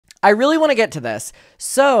I really want to get to this.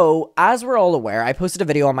 So, as we're all aware, I posted a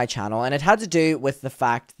video on my channel, and it had to do with the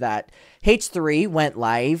fact that H3 went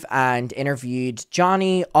live and interviewed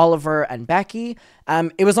Johnny, Oliver, and Becky.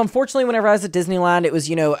 It was unfortunately whenever I was at Disneyland, it was,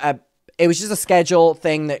 you know, it was just a schedule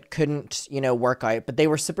thing that couldn't, you know, work out, but they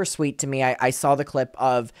were super sweet to me. I saw the clip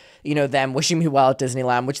of, you know, them wishing me well at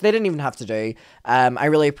Disneyland, which they didn't even have to do. I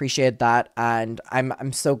really appreciate that, and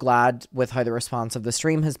I'm so glad with how the response of the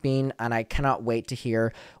stream has been, and I cannot wait to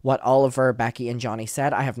hear what Oliver, Becky, and Johnny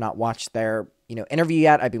said. I have not watched their, you know, interview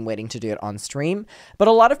yet. I've been waiting to do it on stream, but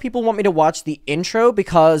a lot of people want me to watch the intro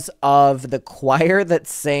because of the choir that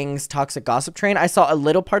sings Toxic Gossip Train. I saw a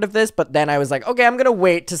little part of this, but then I was like, okay, I'm gonna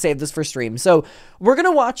wait to save this for stream. So we're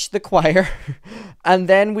gonna watch the choir and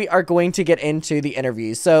then we are going to get into the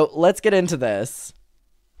interview. So let's get into this.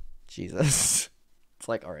 Jesus, it's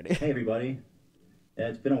like already. Hey everybody,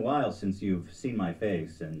 it's been a while since you've seen my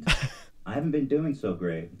face, and I haven't been doing so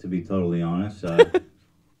great, to be totally honest.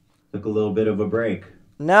 Took a little bit of a break.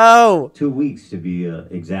 No. 2 weeks to be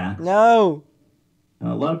exact. No.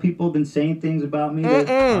 A lot of people have been saying things about me that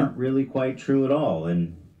aren't really quite true at all,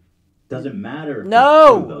 and it doesn't matter if it's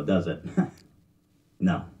true, though, does it?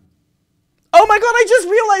 No. Oh my god, I just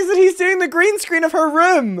realized that he's doing the green screen of her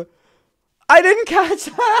room. I didn't catch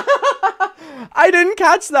that. I didn't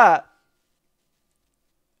catch that.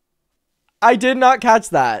 I did not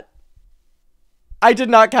catch that. I did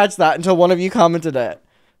not catch that until one of you commented it.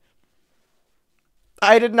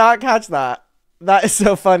 I did not catch that. That is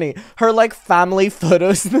so funny. Her, like, family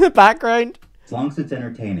photos in the background. As long as it's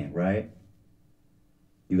entertaining, right?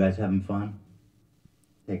 You guys having fun?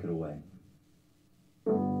 Take it away.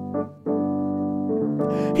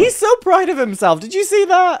 He's so proud of himself. Did you see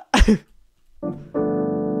that?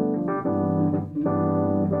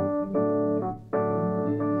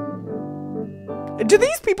 Do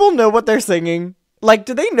these people know what they're singing? Like,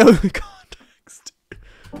 do they know the context?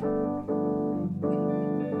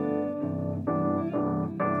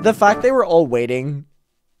 The fact they were all waiting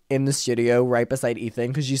in the studio right beside Ethan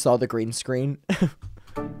because you saw the green screen. Toxic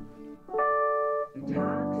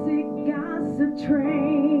gossip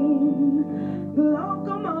train,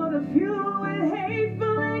 locomotive fuel with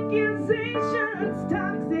hateful accusations.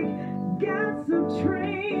 Toxic gossip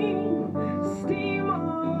train, steam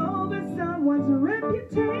all over someone's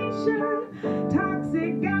reputation.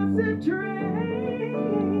 Toxic gossip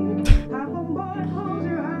train. Have a boy, close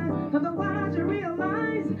your eyes, otherwise you realize.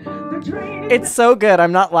 It's so good.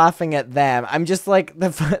 I'm not laughing at them. I'm just like,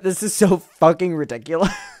 this is so fucking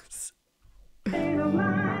ridiculous. And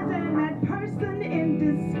that person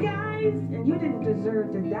in disguise, and you didn't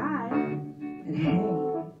deserve to die. And hey,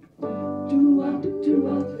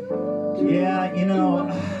 yeah, you know,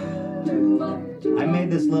 I made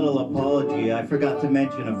this little apology. I forgot to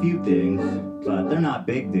mention a few things, but they're not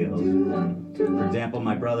big deals. For example,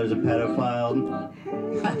 my brother's a pedophile.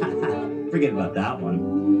 Forget about that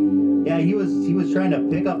one. Yeah, he was trying to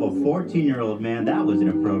pick up a 14-year-old, man. That was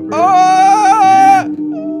inappropriate. I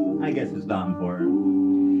guess it's not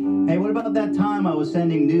important. Hey, what about that time I was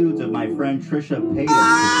sending nudes of my friend Trisha Paytas to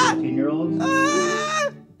 15-year-olds?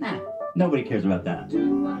 Nah, nobody cares about that.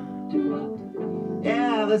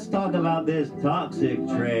 Yeah, let's talk about this toxic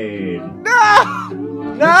trade.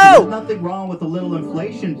 No! There's nothing wrong with a little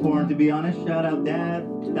inflation porn, to be honest. Shout out, Dad.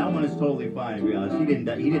 That one is totally fine, to be honest. He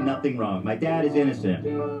did nothing wrong. My dad is innocent.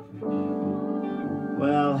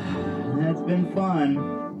 Well, it's been fun.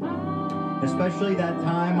 Especially that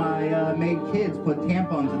time I made kids put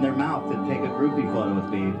tampons in their mouth to take a groupie photo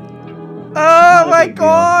with me. Oh my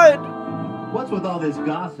god! What's with all this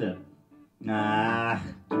gossip? Nah.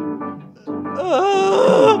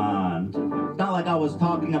 Come on. It's not like I was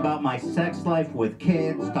talking about my sex life with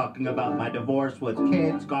kids, talking about my divorce with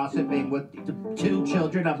kids, gossiping with 2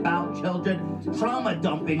 children about children, trauma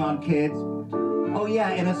dumping on kids. Oh yeah,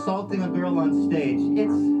 and assaulting a girl on stage.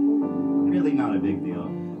 It's really not a big deal.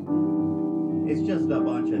 It's just a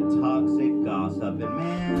bunch of toxic gossip, and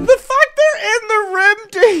man... The fact they're in the room,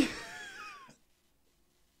 dude!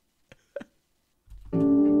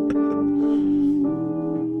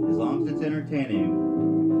 As long as it's entertaining.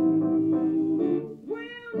 well,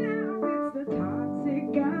 now it's the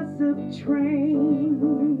toxic gossip train.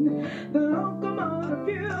 The locomotive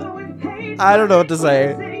fuel with hate. I don't know what to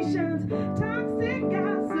say. Toxic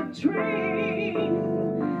gossip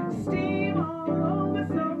train. Steam all over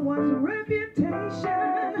someone's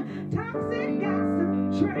reputation. Toxic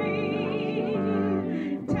gossip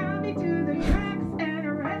train. Tie me to the tracks and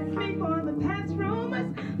arrest me for the past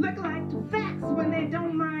rumors. Look like facts when they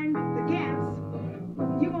don't mind the gas.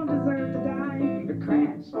 You won't deserve to die or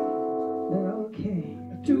crash. Okay.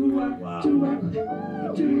 Wow.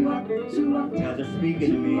 You guys are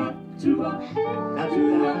speaking to me. That's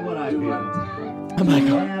exactly what I feel. Oh my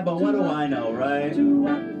god. Yeah, but what do I know, right?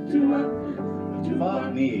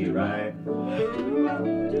 Fuck me, right? Nah.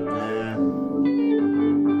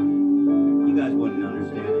 You guys wouldn't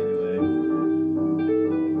understand anyway.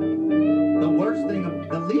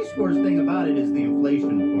 The least worst thing about it is the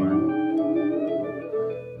inflation part.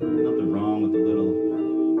 Nothing wrong with a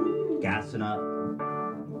little gassing up.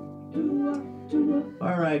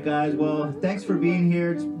 Alright guys, well, thanks for being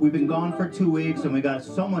here. We've been gone for 2 weeks and we got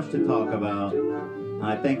so much to talk about.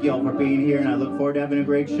 I thank you all for being here and I look forward to having a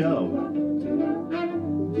great show.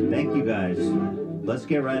 Thank you guys. Let's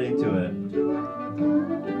get right into it.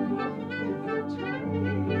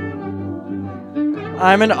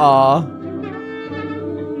 I'm in awe.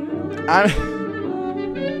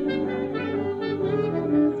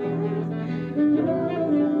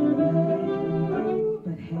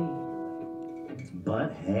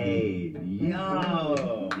 But hey,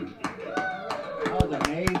 yo! That was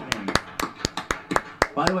amazing.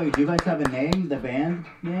 By the way, do you guys have a name? The band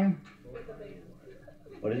name?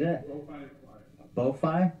 What is it?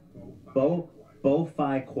 Bo-Fi?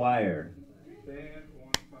 Bo-Fi Choir.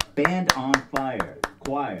 Band on Fire.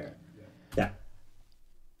 Choir. Yeah.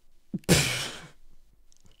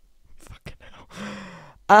 Fucking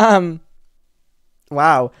hell.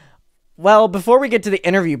 Wow. Well, before we get to the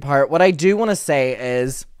interview part, what I do want to say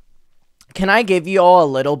is, can I give you all a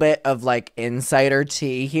little bit of, like, insider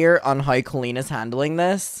tea here on how Colleen is handling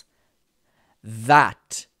this?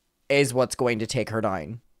 That is what's going to take her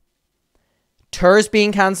down. Tours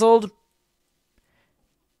being cancelled.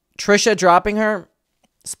 Trisha dropping her.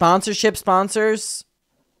 Sponsorship sponsors.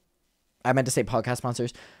 I meant to say podcast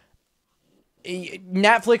sponsors.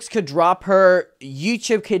 Netflix could drop her.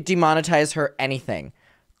 YouTube could demonetize her. Anything.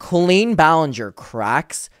 Colleen Ballinger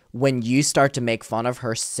cracks when you start to make fun of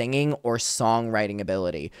her singing or songwriting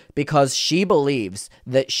ability, because she believes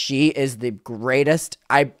that she is the greatest.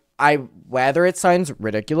 Whether it sounds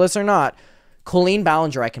ridiculous or not, Colleen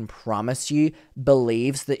Ballinger, I can promise you,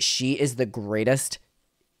 believes that she is the greatest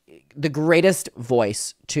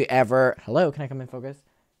voice to ever. Hello, can I come in focus?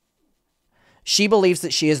 She believes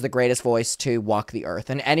that she is the greatest voice to walk the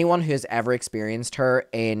earth. And anyone who has ever experienced her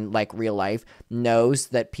in, like, real life knows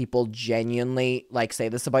that people genuinely, like, say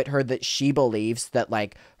this about her, that she believes that,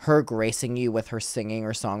 like, her gracing you with her singing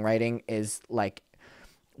or songwriting is, like,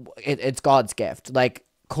 it's God's gift. Like,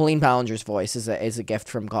 Colleen Ballinger's voice is a gift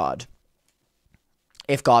from God.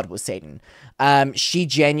 If God was Satan. She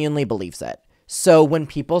genuinely believes it. So when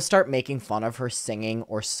people start making fun of her singing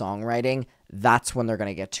or songwriting, that's when they're going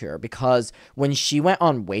to get to her. Because when she went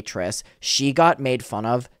on Waitress, she got made fun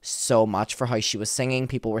of so much for how she was singing.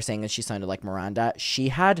 People were saying that she sounded like Miranda. She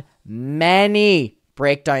had many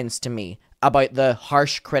breakdowns to me about the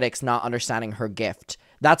harsh critics not understanding her gift.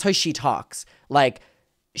 That's how she talks. Like,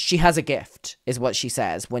 she has a gift, is what she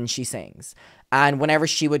says when she sings. And whenever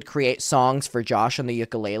she would create songs for Josh on the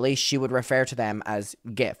ukulele, she would refer to them as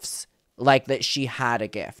gifts. Like that she had a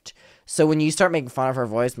gift. So when you start making fun of her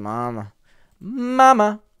voice, mama.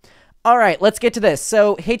 All right, let's get to this.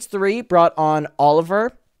 So H3 brought on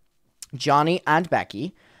Oliver, Johnny, and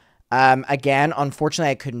Becky. Again,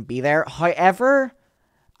 unfortunately, I couldn't be there. However,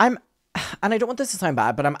 and I don't want this to sound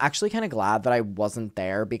bad, but I'm actually kind of glad that I wasn't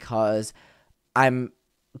there, because I'm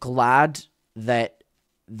glad that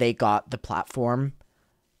they got the platform.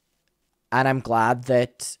 And I'm glad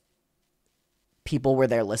that people were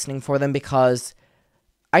there listening for them, because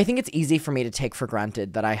I think it's easy for me to take for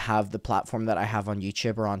granted that I have the platform that I have on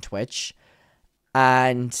YouTube or on Twitch.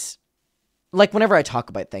 And, like, whenever I talk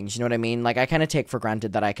about things, you know what I mean? Like, I kind of take for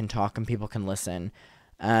granted that I can talk and people can listen.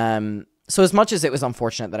 So as much as it was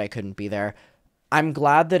unfortunate that I couldn't be there, I'm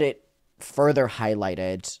glad that it further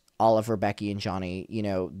highlighted Oliver, Becky, and Johnny, you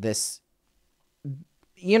know, this,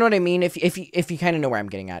 you know what I mean? If you kind of know where I'm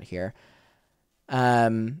getting at here.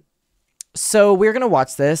 So we're going to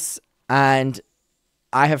watch this, and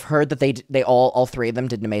I have heard that they all three of them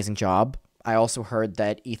did an amazing job. I also heard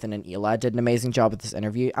that Ethan and Ela did an amazing job with this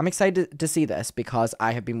interview. I'm excited to see this, because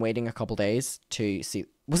I have been waiting a couple days to see.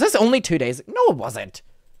 Was this only 2 days? No, it wasn't.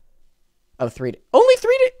 Oh, 3 days. Only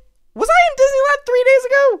 3 days? Was I in Disneyland 3 days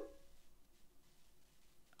ago?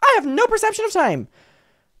 I have no perception of time.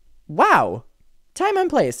 Wow. Time and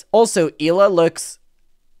place. Also, Ela looks...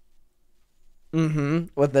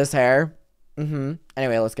 with this hair.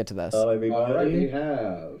 Anyway, let's get to this. Hello, All right, we everybody.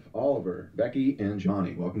 have Oliver, Becky, and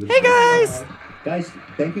Johnny. Welcome to the Hey, show. guys! Guys,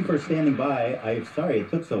 thank you for standing by. I'm sorry it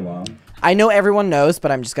took so long. I know everyone knows,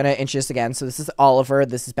 but I'm just going to introduce again. So this is Oliver,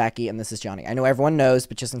 this is Becky, and this is Johnny. I know everyone knows,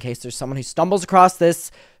 but just in case there's someone who stumbles across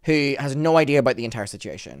this who has no idea about the entire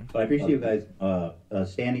situation. But I appreciate you guys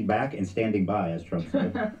standing back and standing by, as Trump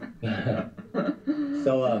said.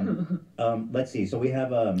 So, let's see. So we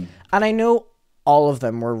have... And I know all of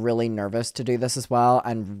them were really nervous to do this as well.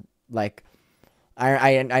 And, like,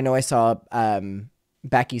 I know I saw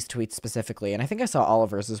Becky's tweets specifically, and I think I saw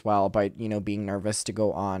Oliver's as well about, you know, being nervous to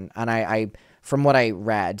go on. And I from what I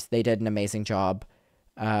read, they did an amazing job.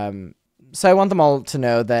 So I want them all to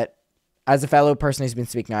know that as a fellow person who's been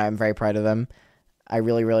speaking, I'm very proud of them. I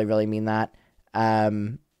really, really, really mean that.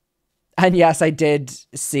 And yes, I did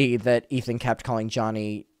see that Ethan kept calling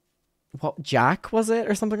Johnny, what, Jack, was it?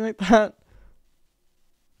 Or something like that?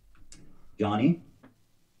 Johnny.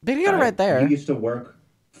 But you got it right there. You used to work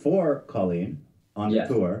for Colleen on Yes.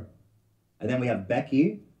 the tour. And then we have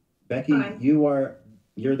Becky. Becky, Hi. you're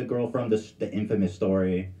the girl from the infamous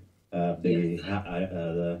story of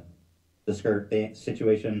the skirt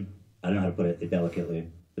situation. I don't know how to put it delicately.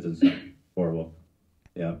 This is horrible.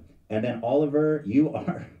 Yeah. And then Oliver, you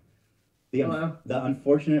are the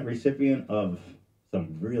unfortunate recipient of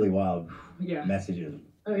some really wild Yeah. messages.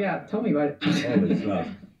 Oh yeah. Tell me about it. Holy smokes.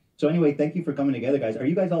 So anyway, thank you for coming together, guys. Are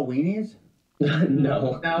you guys all weenies?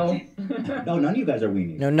 No. No, none of you guys are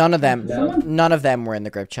weenies. No, none of them. No. None of them were in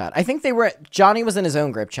the group chat. I think they were. Johnny was in his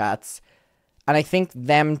own group chats, and I think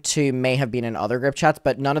them two may have been in other group chats,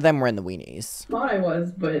 but none of them were in the weenies. Thought I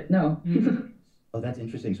was, but no. Oh, that's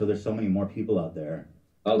interesting. So there's so many more people out there.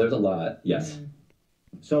 Oh, there's a lot. Yes.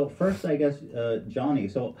 So first, I guess, Johnny.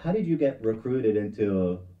 So how did you get recruited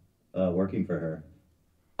into working for her?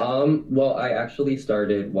 Well, I actually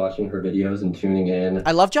started watching her videos and tuning in.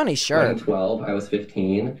 I love Johnny's shirt. 2012, I was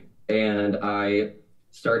 15, and I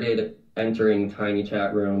started entering tiny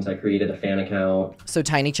chat rooms. I created a fan account, So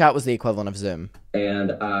Tiny Chat was the equivalent of Zoom.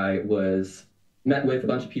 and I was met with a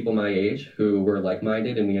bunch of people my age who were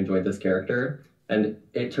like-minded, and we enjoyed this character. And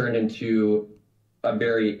it turned into a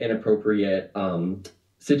very inappropriate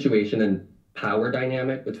situation and power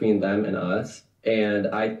dynamic between them and us. And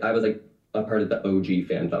I was like a part of the OG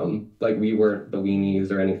fandom. Like, we weren't the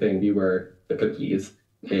weenies or anything. We were the cookies.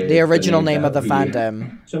 The original name of the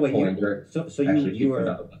fandom. So wait, Pointer. so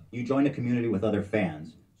you joined a community with other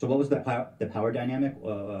fans. So what was the power dynamic?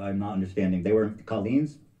 I'm not understanding. They were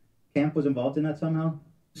Colleen's camp was involved in that somehow.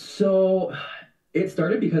 So it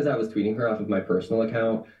started because I was tweeting her off of my personal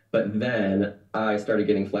account, but then I started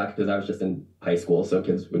getting flack because I was just in high school, so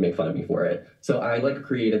kids would make fun of me for it. So I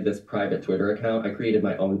created this private Twitter account. I created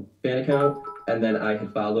my own fan account, and then I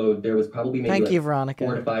had followed, there was probably maybe Thank like you, Veronica.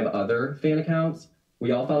 4 to 5 other fan accounts.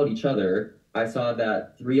 We all followed each other. I saw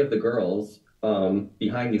that 3 of the girls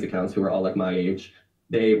behind these accounts, who were all like my age,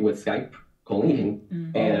 they would Skype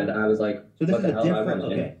Colleen, and I was like, So this what is the a hell? different.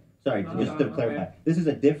 Okay, sorry, just to clarify, this is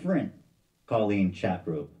a different Colleen chat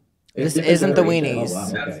group. This different isn't the generations. Oh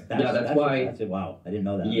weenies. wow, okay. That's why. That's it. Wow, I didn't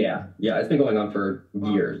know that. Yeah, it's been going on for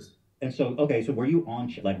years. And so, okay, so were you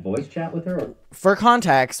on like voice chat with her? Or? For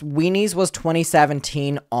context, Weenies was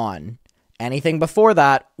 2017 on. Anything before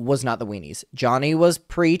that was not the Weenies. Johnny was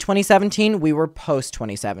pre-2017. We were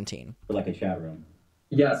post-2017. For like a chat room.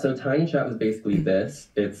 Yeah, so Tiny Chat was basically this.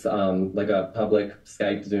 It's like a public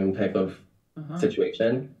Skype, Zoom type of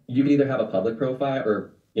situation. You could either have a public profile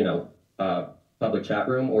or, public chat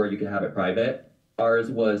room, or you could have it private. Ours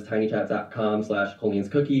was tinychat.com/Colleen's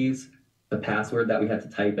Cookies. The password that we had to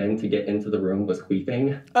type in to get into the room was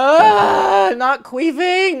queefing. Not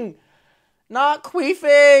queefing! Not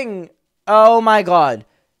queefing! Oh my god.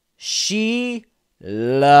 She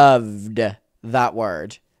loved that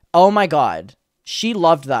word. Oh my god. She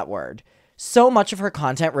loved that word. So much of her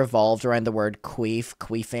content revolved around the word queef,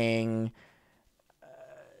 queefing,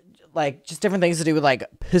 like, just different things to do with, like,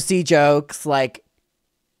 pussy jokes, like,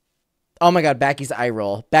 oh my god, Becky's eye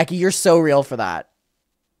roll. Becky, you're so real for that.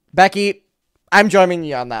 Becky, I'm joining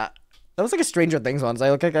you on that. That was like a Stranger Things one, so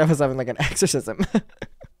I look like I was having, like, an exorcism.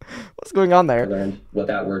 What's going on I there? learned what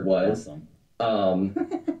that word was.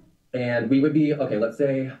 Awesome. And we would be, okay, let's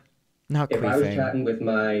say Not if I was queefing. chatting with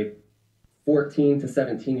my 14 to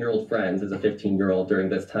 17-year-old friends as a 15-year-old during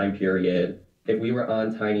this time period, if we were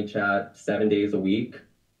on Tiny Chat 7 days a week,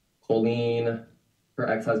 Colleen, her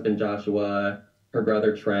ex-husband Joshua, her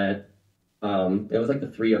brother Trent, it was like the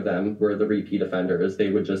 3 of them were the repeat offenders. They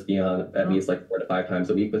would just be on at least like 4 to 5 times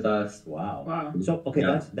a week with us. Wow. So okay,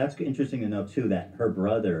 Yeah. that's interesting to know too, that her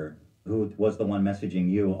brother, who was the one messaging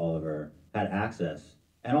you, Oliver, had access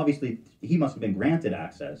And obviously, he must have been granted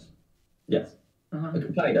access. Yes. Uh-huh.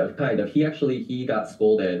 Kind of. He got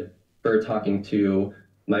scolded for talking to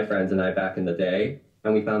my friends and I back in the day,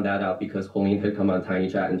 and we found that out because Colleen had come on Tiny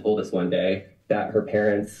Chat and told us one day that her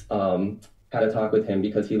parents had a talk with him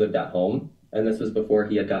because he lived at home, and this was before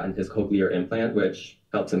he had gotten his cochlear implant, which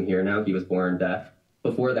helps him hear now. He was born deaf.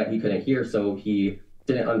 Before that, he couldn't hear, so he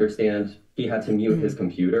didn't understand. He had to mute his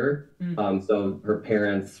computer. So her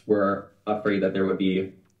parents were afraid that there would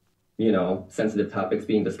be, you know, sensitive topics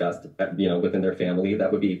being discussed, you know, within their family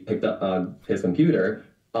that would be picked up on his computer.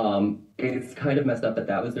 It's kind of messed up that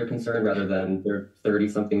that was their concern rather than their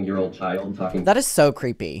 30-something-year-old child talking. That is so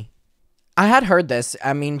creepy. I had heard this.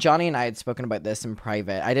 I mean, Johnny and I had spoken about this in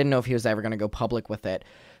private. I didn't know if he was ever going to go public with it,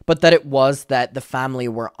 but that it was that the family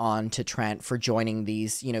were on to Trent for joining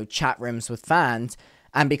these, you know, chat rooms with fans.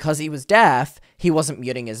 And because he was deaf, he wasn't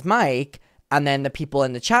muting his mic. And then the people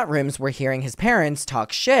in the chat rooms were hearing his parents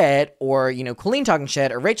talk shit, or, you know, Colleen talking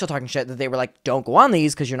shit, or Rachel talking shit, that they were like, don't go on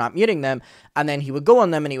these because you're not muting them. And then he would go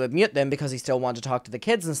on them and he would mute them because he still wanted to talk to the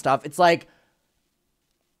kids and stuff. It's like,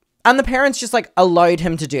 and the parents just like allowed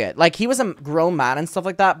him to do it. Like, he was a grown man and stuff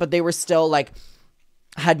like that, but they were still like,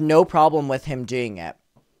 had no problem with him doing it.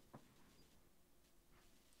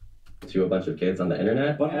 To a bunch of kids on the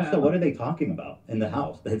internet. But also, what are they talking about in the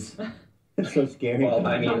house? It's so scary. Well,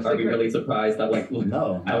 I mean, are we really surprised that, like,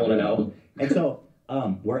 No. I want to know. And so,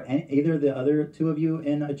 were either the other two of you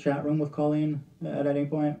in a chat room with Colleen at any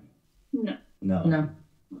point? No. No. No.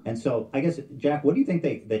 And so, I guess, Jack, what do you think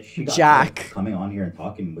that she got Jack. coming on here and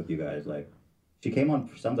talking with you guys? Like, she came on,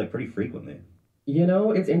 sounds like, pretty frequently. You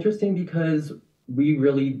know, it's interesting because we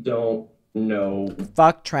really don't know.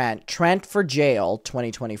 Fuck Trent. Trent for jail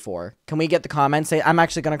 2024. Can we get the comments? Say, I'm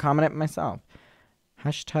actually going to comment it myself.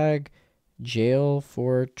 Hashtag jail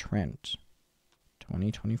for Trent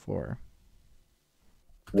 2024.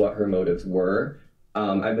 What her motives were.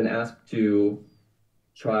 I've been asked to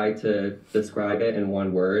try to describe it in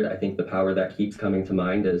one word. I think the power that keeps coming to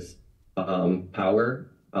mind is power,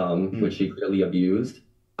 which she clearly abused.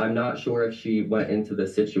 I'm not sure if she went into the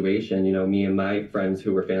situation, you know, me and my friends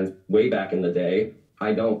who were fans way back in the day,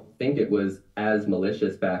 I don't think it was as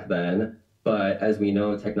malicious back then, but as we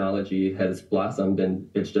know, technology has blossomed and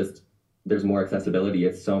it's just, there's more accessibility.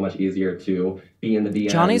 It's so much easier to be in the DM.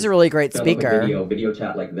 Johnny's a really great speaker. Video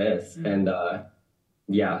chat like this. And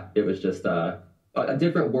yeah, it was just a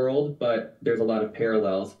different world, but there's a lot of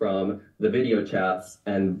parallels from the video chats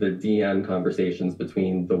and the DM conversations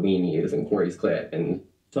between the weenies and Corey's Clit. And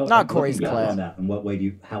So, Not Corey's looking back Clit. on that, in what way do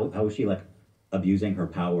you, how is she like abusing her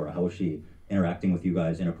power? How is she interacting with you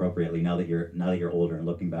guys inappropriately now that you're older and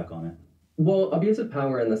looking back on it? well, abusive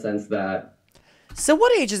power in the sense that So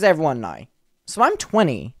what age is everyone now? So I'm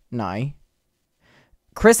 20 now.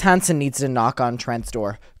 Chris Hansen needs to knock on Trent's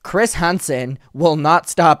door. Chris Hansen will not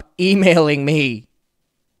stop emailing me.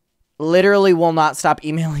 Literally will not stop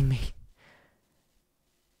emailing me.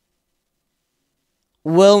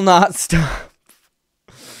 Will not stop.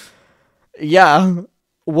 Yeah,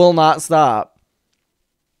 will not stop.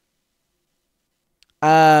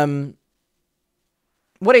 What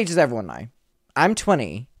age is everyone now? I'm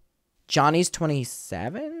 20. Johnny's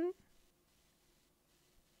 27?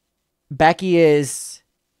 Becky is...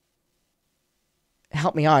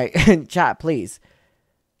 Help me out. Chat, please.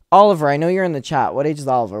 Oliver, I know you're in the chat. What age is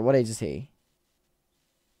Oliver? What age is he?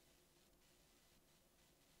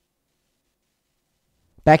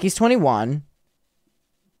 Becky's 21.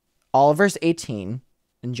 Oliver's 18.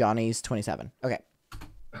 And Johnny's 27. Okay.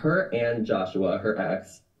 her and Joshua, her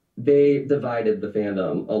ex, they divided the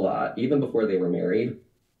fandom a lot, even before they were married.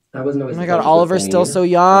 I wasn't always. Oh my god, Oliver's still so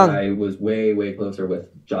young. I was way, way closer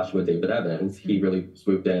with Joshua David Evans. He really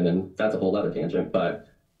swooped in, and that's a whole other tangent. But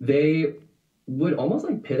they would almost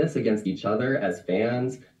like pit us against each other as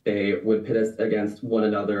fans. They would pit us against one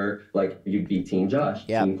another, like you'd be Team Josh,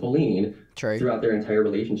 Team Colleen. True. Throughout their entire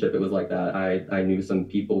relationship, it was like that. I knew some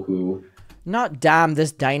people who... Not damn,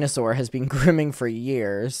 this dinosaur has been grooming for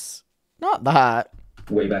years. Not that.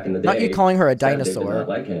 Way back in the day. Not you calling her a They dinosaur. did not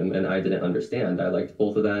like him, and I didn't understand. I liked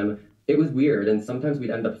both of them. It was weird, and sometimes we'd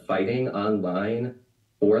end up fighting online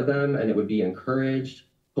for them, and it would be encouraged.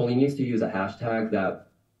 Colleen used to use a hashtag that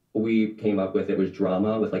we came up with. It was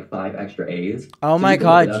drama with like 5 extra A's. Oh So my you can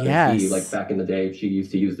look it god, up and yes. see, like back in the day, she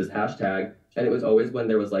used to use this hashtag, and it was always when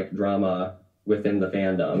there was like drama within the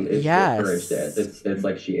fandom. It encouraged it. It's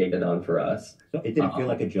like she egged it on for us. So it didn't feel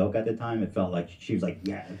like a joke at the time. It felt like she was like,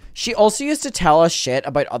 yeah. She also used to tell us shit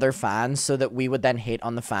about other fans so that we would then hate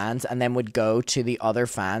on the fans and then would go to the other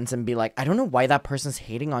fans and be like, I don't know why that person's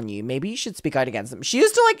hating on you. Maybe you should speak out against them. She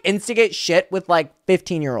used to like instigate shit with like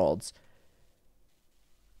 15-year-olds.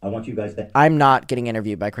 I want you guys to... I'm not getting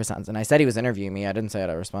interviewed by Chris Hansen. I said he was interviewing me. I didn't say it.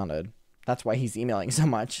 I responded. That's why he's emailing so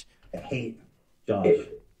much. hate Josh.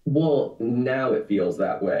 Well, now it feels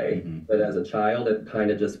that way. But as a child, it kind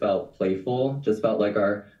of just felt playful. Just felt like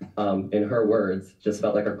our, in her words, just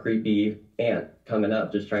felt like our creepy aunt coming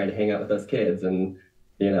up, just trying to hang out with us kids. And,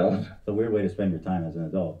 you know. It's a weird way to spend your time as an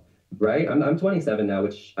adult. Right? I'm 27 now,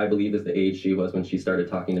 which I believe is the age she was when she started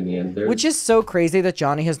talking to me. And which is so crazy that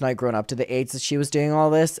Johnny has now grown up to the age that she was doing all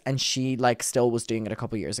this, and she, like, still was doing it a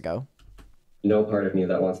couple years ago. No part of me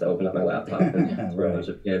that wants to open up my laptop and Right. a bunch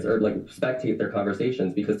of kids or like spectate their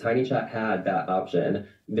conversations, because Tiny Chat had that option.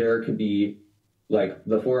 There could be like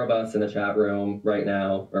the 4 of us in the chat room right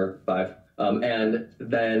now, or 5, and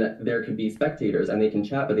then there could be spectators and they can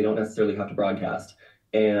chat, but they don't necessarily have to broadcast.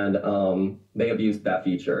 And they abused that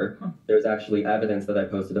feature. There's actually evidence that I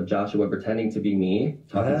posted of Joshua pretending to be me,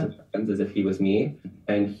 talking to friends as if he was me,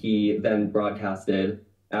 and he then broadcasted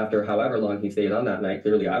after however long he stayed on that night.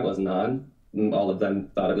 Clearly I wasn't on. All of them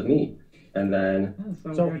thought it was me. And then...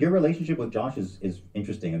 So your relationship with Josh is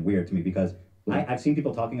interesting and weird to me, because I've seen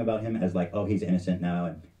people talking about him as like, oh, he's innocent now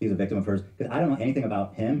and he's a victim of hers. Because I don't know anything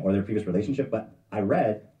about him or their previous relationship, but I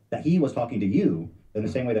read that he was talking to you in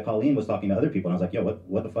the same way that Colleen was talking to other people. And I was like, yo,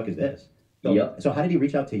 what the fuck is this? So, so how did he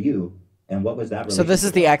reach out to you, and what was that relationship? So this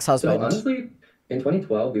is the ex-husband. So honestly, in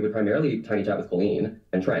 2012, we would primarily Tiny Chat with Colleen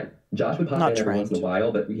and Trent. Josh would pop in every once in a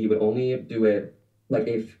while, but he would only do it like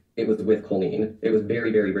if it was with Colleen. It was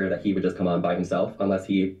very, very rare that he would just come on by himself, unless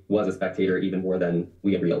he was a spectator even more than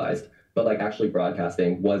we had realized. But like actually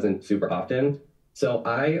broadcasting wasn't super often. So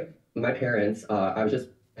my parents, I was just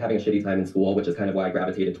having a shitty time in school, which is kind of why I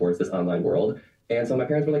gravitated towards this online world. And so my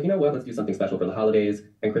parents were like, you know what, let's do something special for the holidays.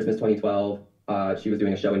 And Christmas 2012, she was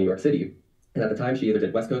doing a show in New York City. And at the time, she either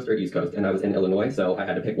did West Coast or East Coast. And I was in Illinois, so I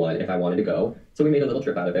had to pick one if I wanted to go. So we made a little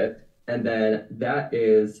trip out of it. And then that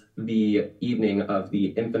is the evening of the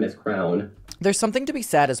infamous crown. There's something to be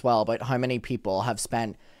said as well about how many people have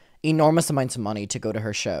spent enormous amounts of money to go to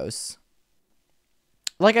her shows.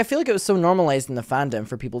 Like, I feel like it was so normalized in the fandom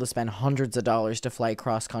for people to spend hundreds of dollars to fly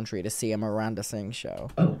cross-country to see a Miranda Sings show.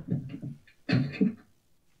 Oh.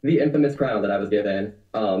 The infamous crown that I was given,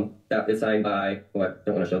 that is signed by, well, I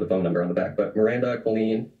don't want to show the phone number on the back, but Miranda,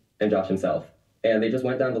 Colleen, and Josh himself. And they just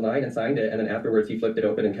went down the line and signed it. And then afterwards, he flipped it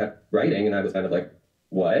open and kept writing. And I was kind of like,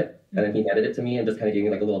 what? And then he handed it to me and just kind of gave me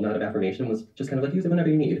like a little nod of affirmation. Was just kind of like, use it whenever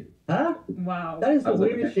you need. Huh? Wow. That is the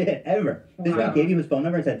weirdest shit ever. This guy gave you his phone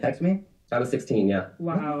number and said, text me? I was 16, yeah.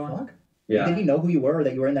 Wow. What the fuck? Yeah. Did he know who you were, or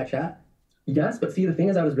that you were in that chat? Yes, but see, the thing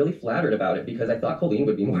is, I was really flattered about it because I thought Colleen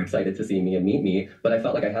would be more excited to see me and meet me, but I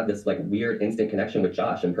felt like I had this like weird instant connection with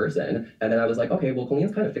Josh in person. And then I was like, okay, well,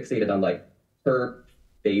 Colleen's kind of fixated on like her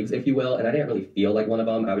faves, if you will, and I didn't really feel like one of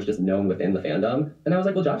them. I was just known within the fandom. And I was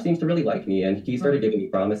like, well, Josh seems to really like me, and he started giving me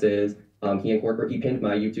promises. He pinned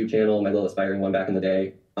my YouTube channel, my little aspiring one back in the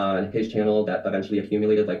day, on his channel that eventually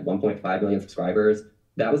accumulated like 1.5 million subscribers.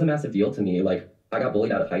 That was a massive deal to me. Like, I got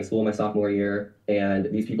bullied out of high school my sophomore year, and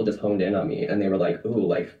these people just honed in on me, and they were like, ooh,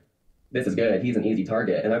 like, this is good. He's an easy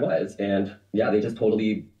target. And I was. And yeah, they just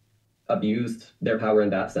totally abused their power in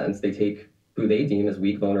that sense. They take who they deem as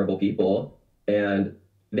weak, vulnerable people, and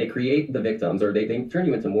they create the victims, or they turn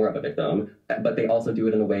you into more of a victim, but they also do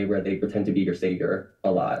it in a way where they pretend to be your savior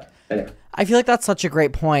a lot. And I feel like that's such a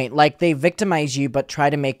great point. Like, they victimize you, but try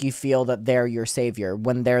to make you feel that they're your savior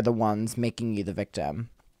when they're the ones making you the victim.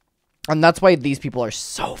 And that's why these people are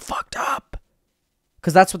so fucked up.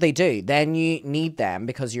 Because that's what they do. Then you need them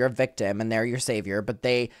because you're a victim and they're your savior, but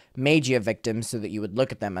they made you a victim so that you would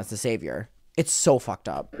look at them as the savior. It's so fucked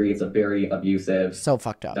up. Creates a very abusive so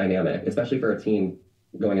fucked up dynamic, especially for a teen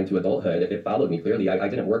going into adulthood. It followed me clearly. I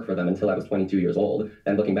didn't work for them until I was 22 years old.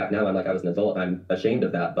 And looking back now, I'm like, I was an adult. I'm ashamed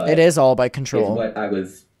of that. But it is all by control. It's what I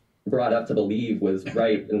was brought up to believe was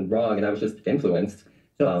right and wrong, and I was just influenced.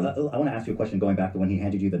 So I want to ask you a question going back to when he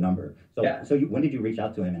handed you the number. So, yeah. When did you reach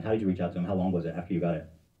out to him, and how did you reach out to him? How long was it after you got it?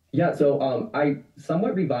 Yeah, so I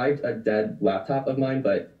somewhat revived a dead laptop of mine,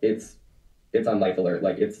 but it's on life alert.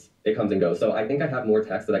 Like, it comes and goes. So I think I have more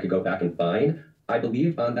text that I could go back and find. I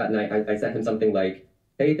believe on that night, I sent him something like,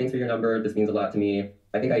 hey, thanks for your number. This means a lot to me.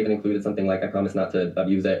 I think I even included something like, I promise not to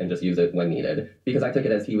abuse it and just use it when needed. Because I took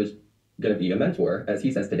it as he was going to be a mentor, as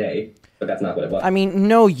he says today, but that's not what it was. I mean,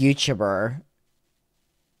 no YouTuber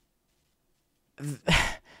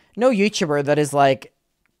that is like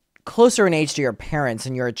closer in age to your parents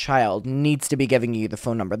and you're a child needs to be giving you the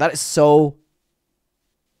phone number. That is so...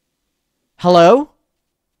 Hello?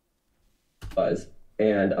 Buzz.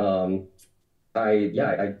 And And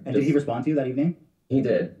did he respond to you that evening? He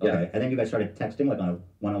did, yeah. Okay. And then you guys started texting like on a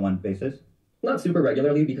one-on-one basis? Not super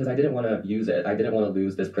regularly because I didn't want to use it. I didn't want to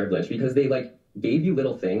lose this privilege because they like gave you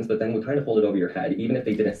little things, but then would kind of hold it over your head, even if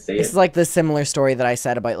they didn't say This it. is like the similar story that I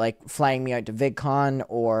said about like flying me out to VidCon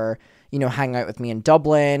or, you know, hanging out with me in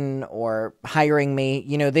Dublin or hiring me.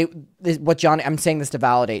 You know, what Johnny, I'm saying this to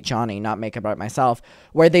validate Johnny, not make it about myself,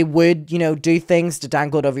 where they would, you know, do things to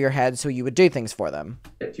dangle it over your head so you would do things for them.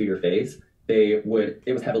 To your face, it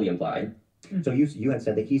was heavily implied. So you had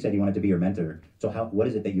said that he said he wanted to be your mentor. So what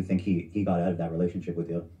is it that you think he got out of that relationship with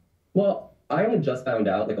you? Well, I only just found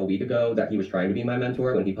out like a week ago that he was trying to be my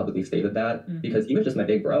mentor when he publicly stated that because he was just my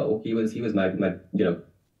big bro. He was my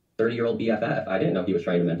 30-year-old BFF. I didn't know he was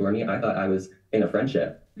trying to mentor me. I thought I was in a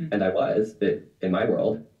friendship, and I was in my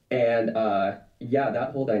world. And yeah,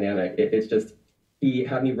 that whole dynamic, it's just, he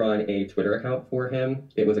had me run a Twitter account for him.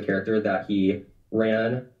 It was a character that he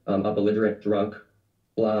ran, a belligerent, drunk,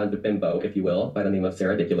 blonde bimbo, if you will, by the name of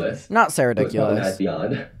Sarah Ridiculous. Not Sarah Ridiculous.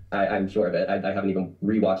 Beyond. I'm sure of it. I haven't even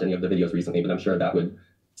rewatched any of the videos recently, but I'm sure that would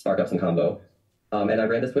spark up some combo. And I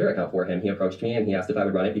ran this Twitter account for him. He approached me and he asked if I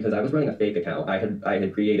would run it because I was running a fake account. I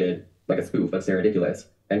had created like a spoof of Sarah Ridiculous.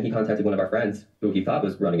 And he contacted one of our friends who he thought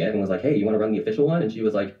was running it and was like, hey, you want to run the official one? And she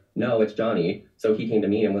was like, no, it's Johnny. So he came to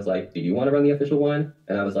me and was like, do you want to run the official one?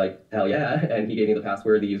 And I was like, hell yeah. And he gave me the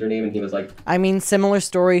password, the username, and he was like, I mean, similar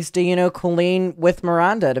stories to, you know, Colleen with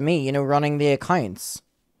Miranda to me, you know, running the accounts.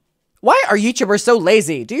 Why are YouTubers so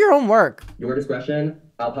lazy? Do your homework. Your discretion.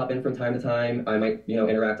 I'll pop in from time to time. I might, you know,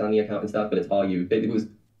 interact on the account and stuff, but it's all you.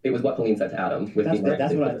 It was what Colleen said to Adam.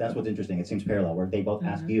 That's what's interesting. It seems parallel, where they both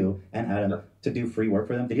ask you and Adam to do free work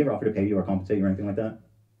for them. Did he ever offer to pay you or compensate you or anything like that?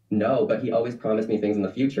 No, but he always promised me things in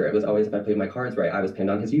the future. It was always if I played my cards right. I was pinned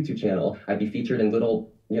on his YouTube channel. I'd be featured in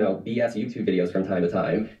little, you know, BS YouTube videos from time to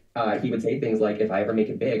time. He would say things like, if I ever make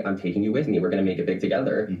it big, I'm taking you with me. We're going to make it big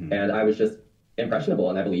together. And I was just impressionable,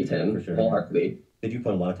 and I believed him wholeheartedly. Did you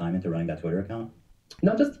put a lot of time into running that Twitter account?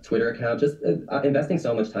 Not just the Twitter account, just investing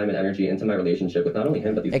so much time and energy into my relationship with not only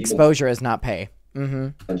him, but these exposure is not pay.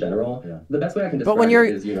 In general. Yeah. The best way I can describe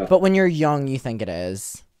it is, you know... But when you're young, you think it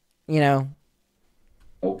is. You know?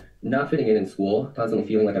 Not fitting in school, constantly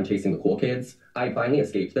feeling like I'm chasing the cool kids. I finally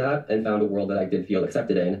escaped that and found a world that I did feel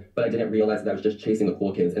accepted in, but I didn't realize that I was just chasing the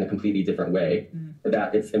cool kids in a completely different way.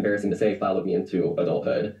 That, it's embarrassing to say, followed me into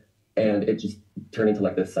adulthood. And it just turned into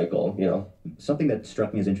like this cycle, you know? Something that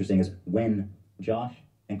struck me as interesting is when Josh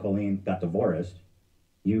and Colleen got divorced,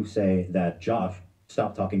 you say that Josh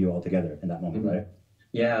stopped talking to you altogether in that moment, right?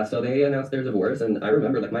 Yeah, so they announced their divorce, and I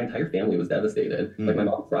remember, like, my entire family was devastated. Like, my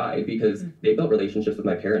mom cried because they built relationships with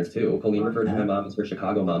my parents, too. Colleen referred to my mom as her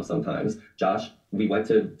Chicago mom sometimes. Josh, we went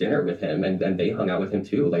to dinner with him, and they hung out with him,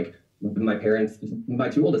 too. Like, my parents, my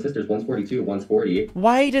two oldest sisters, one's 42, one's 40.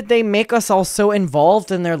 Why did they make us all so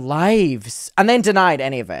involved in their lives and then denied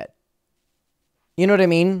any of it? You know what I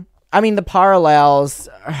mean? I mean, the parallels...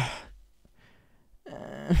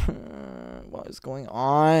 what is going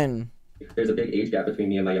on? There's a big age gap between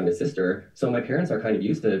me and my youngest sister, so my parents are kind of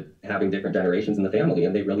used to having different generations in the family,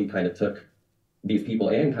 and they really kind of took these people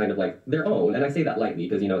in kind of like their own. And I say that lightly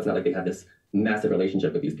because, you know, it's not like they had this massive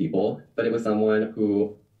relationship with these people, but it was someone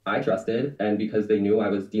who I trusted, and because they knew I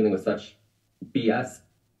was dealing with such BS,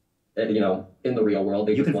 you know, in the real world.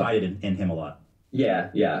 You confided in him a lot.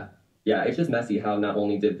 Yeah, it's just messy how not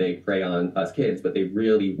only did they prey on us kids, but they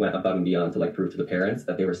really went above and beyond to like prove to the parents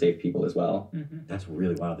that they were safe people as well. That's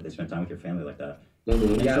really wild that they spent time with your family like that.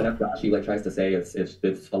 Yeah, and that's she like tries to say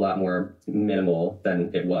it's a lot more minimal than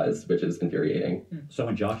it was, which is infuriating. So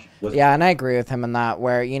when Josh was... Yeah, and I agree with him on that,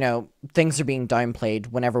 where, you know, things are being downplayed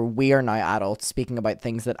whenever we are now adults, speaking about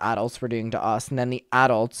things that adults were doing to us, and then the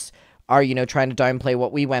adults are, you know, trying to downplay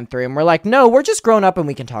what we went through, and we're like, no, we're just grown up and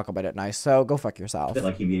we can talk about it now, so go fuck yourself.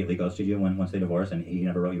 Like he immediately ghosted you once they divorced and he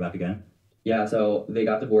never wrote you back again? Yeah, so they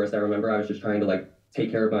got divorced. I remember I was just trying to like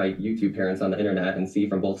take care of my YouTube parents on the internet and see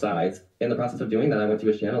from both sides. In the process of doing that, I went to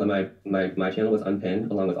his channel, and my channel was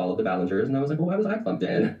unpinned along with all of the Ballingers, and I was like, well, why was I clumped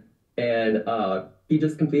in? And he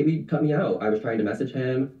just completely cut me out. I was trying to message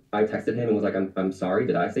him. I texted him and was like, I'm sorry,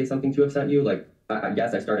 did I say something to upset you? Like, I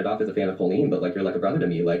guess I started off as a fan of Colleen, but like, you're like a brother to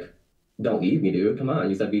me. Like, don't leave me, dude. Come on.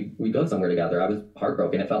 You said we'd go somewhere together. I was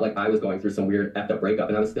heartbroken. It felt like I was going through some weird effed up breakup,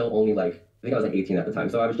 and I was still only like, I think I was like 18 at the time.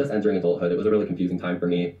 So I was just entering adulthood. It was a really confusing time for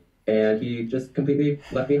me. And he just completely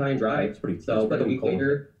left me high and dry. Like a week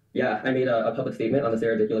later, yeah, I made a public statement on the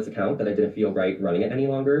Sarah Ridiculous account that I didn't feel right running it any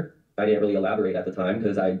longer. I didn't really elaborate at the time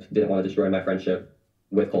because I didn't want to destroy my friendship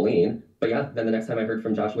with Colleen. But yeah, then the next time I heard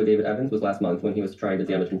from Joshua David Evans was last month when he was trying to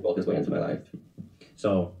damage control his way into my life.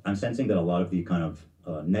 So I'm sensing that a lot of the kind of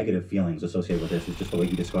negative feelings associated with this is just the way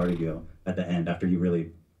he discarded you at the end after you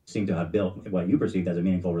really seem to have built what you perceived as a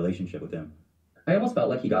meaningful relationship with him. I almost felt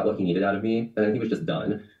like he got what he needed out of me, and then he was just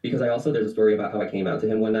done. Because I also, there's a story about how I came out to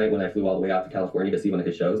him one night when I flew all the way out to California to see one of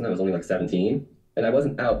his shows, and I was only like 17, and I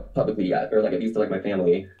wasn't out publicly yet, or like at least to like my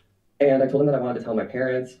family. And I told him that I wanted to tell my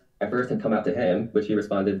parents. I first had come out to him, which he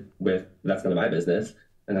responded with, "That's none of my business."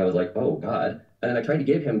 And I was like, "Oh God." And then I tried to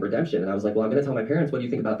give him redemption, and I was like, "Well, I'm going to tell my parents. What do you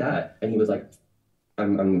think about that?" And he was like,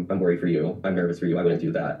 I'm worried for you. I'm nervous for you. I wouldn't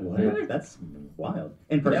do that." What? That's wild.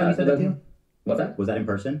 In person, Yeah, you said so that to you? What's that? Was that in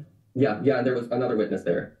person? Yeah, yeah, and there was another witness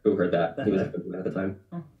there who heard that. He was at the time.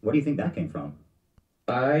 What do you think that came from?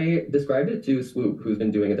 I described it to Swoop, who's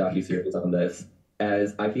been doing a docuseries on this,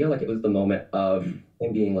 as I feel like it was the moment of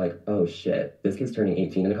him being like, "Oh shit, this kid's turning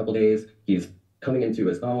 18 in a couple days. He's coming into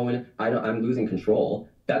his own. I'm losing control."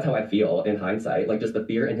 That's how I feel in hindsight. Like just the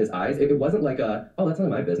fear in his eyes. It wasn't like "Oh, that's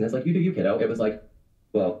none of my business. Like you do you, kiddo." It was like,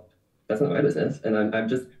 "Well, that's not my business." And I'm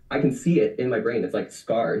just, I can see it in my brain. It's like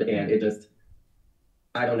scarred, and it just,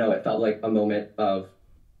 I don't know. It felt like a moment of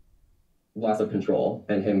loss of control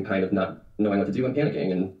and him kind of not knowing what to do and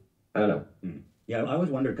panicking. And I don't know. Yeah, I always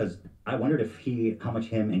wondered because I wondered if how much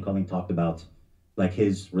him and Colleen talked about like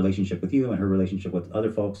his relationship with you and her relationship with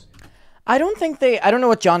other folks. I don't know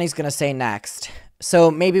what Johnny's going to say next.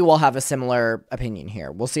 So maybe we'll have a similar opinion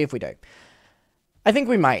here. We'll see if we do. I think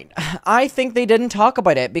we might. I think they didn't talk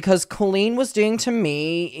about it because Colleen was doing to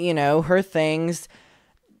me, you know, her things.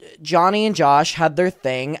 Johnny and Josh had their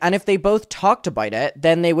thing, and if they both talked about it,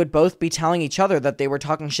 then they would both be telling each other that they were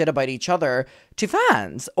talking shit about each other to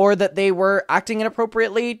fans, or that they were acting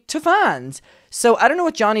inappropriately to fans. So I don't know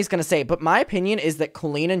what Johnny's going to say, but my opinion is that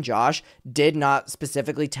Colleen and Josh did not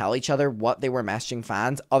specifically tell each other what they were messaging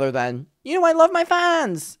fans, other than, you know, "I love my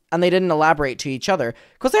fans," and they didn't elaborate to each other,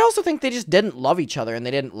 because I also think they just didn't love each other, and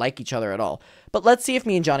they didn't like each other at all. But let's see if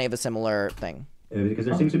me and Johnny have a similar thing. Because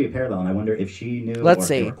there seems to be a parallel, and I wonder if she knew, Let's or if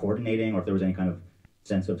see. they were coordinating, or if there was any kind of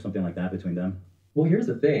sense of something like that between them. Well, here's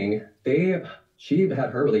the thing. She had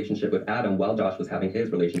her relationship with Adam while Josh was having his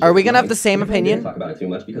relationship. Are we with gonna have mine. the same We didn't opinion? talk about it too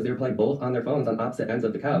much because they were playing both on their phones on opposite ends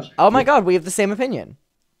of the couch. Oh my god, we have the same opinion.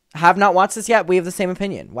 Have not watched this yet, we have the same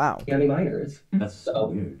opinion. Wow. Tammy minors. That's so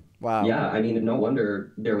weird. Wow. Yeah, I mean, no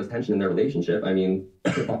wonder there was tension in their relationship. I mean,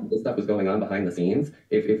 all this stuff was going on behind the scenes.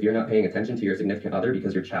 If you're not paying attention to your significant other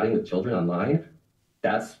because you're chatting with children online,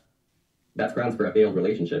 that's grounds for a failed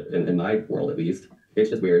relationship, in my world at least. It's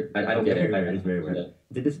just weird. I don't get it. It's very weird.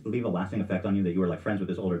 Did this leave a lasting effect on you, that you were like friends with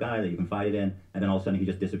this older guy that you confided in, and then all of a sudden he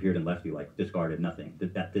just disappeared and left you, like discarded, nothing?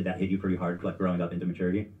 Did that hit you pretty hard, like growing up into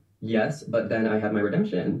maturity? Yes, but then I had my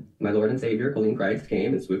redemption. My Lord and Savior, Colleen Christ,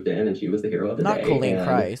 came and swooped in, and she was the hero of the Not day. Colleen and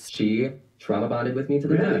Christ. She trauma bonded with me to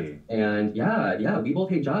the Really? death. And yeah, we both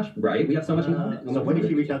hate Josh, right? We have so much in common. So when did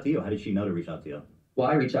she reach out to you? How did she know to reach out to you? Well,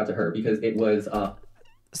 I reached out to her because it was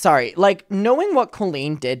Sorry, like, knowing what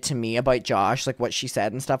Colleen did to me about Josh, like what she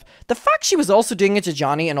said and stuff, the fact she was also doing it to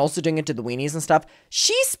Johnny and also doing it to the weenies and stuff,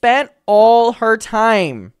 she spent all her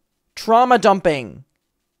time trauma dumping.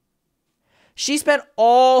 She spent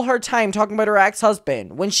all her time talking about her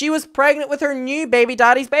ex-husband when she was pregnant with her new baby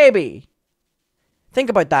daddy's baby. Think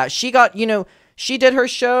about that. She got, you know, she did her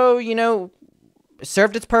show, you know,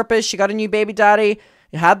 served its purpose. She got a new baby daddy,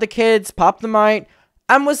 had the kids, popped them out,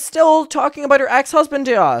 and was still talking about her ex-husband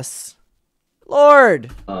to us.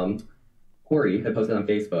 Lord. Corey had posted on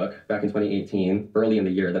Facebook back in 2018, early in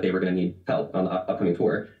the year, that they were going to need help on the upcoming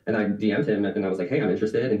tour. And I DM'd him and I was like, "Hey, I'm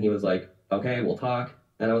interested." And he was like, "Okay, we'll talk."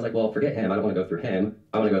 And I was like, "Well, forget him. I don't want to go through him.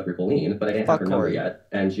 I want to go through Colleen." But I didn't have her number yet.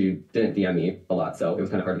 And she didn't DM me a lot, so it was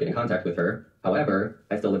kind of hard to get in contact with her. However,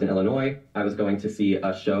 I still lived in Illinois. I was going to see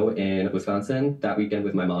a show in Wisconsin that weekend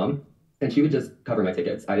with my mom. And she would just cover my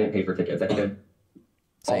tickets. I didn't pay for tickets. I think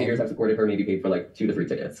all the years I've supported her, maybe paid for like 2 to 3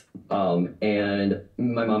 tickets. And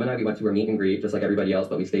my mom and I, we went to her meet and greet just like everybody else,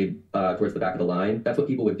 but we stayed towards the back of the line. That's what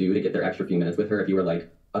people would do to get their extra few minutes with her if you were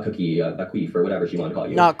like a cookie, a queef, or whatever she wanted to call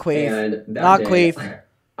you. Not queef. And that Not day, queef.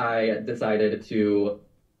 I decided to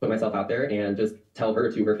put myself out there and just tell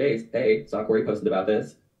her to her face, "Hey, saw Corey posted about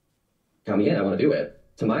this. Count me in, I want to do it."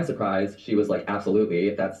 To my surprise, she was like,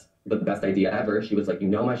 "Absolutely, that's the best idea ever." She was like, "You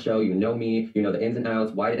know my show, you know me, you know the ins and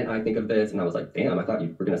outs. Why didn't I think of this?" And I was like, "Damn, I thought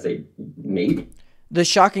you were going to say maybe." The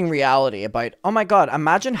shocking reality about, oh my god,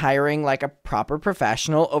 imagine hiring like a proper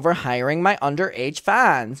professional over hiring my underage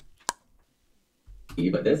fans.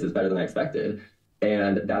 But this is better than I expected.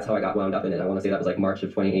 And that's how I got wound up in it. I want to say that was like March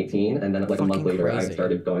of 2018. And then like a month Fucking later, crazy. I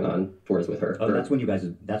started going on tours with her. Oh, that's when you guys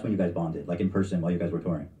bonded, like in person while you guys were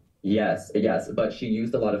touring. Yes. But she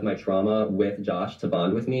used a lot of my trauma with Josh to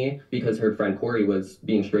bond with me because her friend Corey was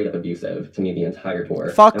being straight up abusive to me the entire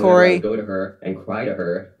tour. Fuck and whenever I Corey. would go to her and cry to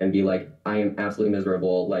her and be like, "I am absolutely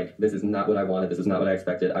miserable. Like, this is not what I wanted. This is not what I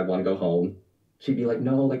expected. I want to go home." she'd be like,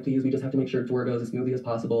 no, like, please, we just have to make sure tour goes as smoothly as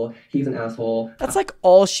possible. He's an asshole. That's like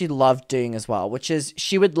all she loved doing as well, which is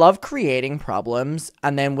she would love creating problems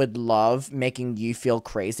and then would love making you feel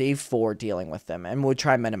crazy for dealing with them and would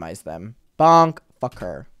try and minimize them. Bonk. Fuck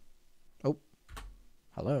her. Oh.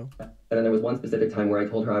 Hello. And then there was one specific time where I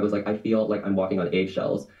told her, I was like, I feel like I'm walking on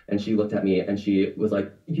eggshells. And she looked at me and she was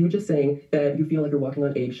like, you just saying that you feel like you're walking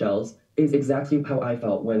on eggshells is exactly how I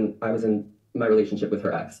felt when I was in my relationship with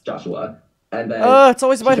her ex, Joshua. And then it's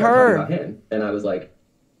always about she started her. talking about him. And I was like,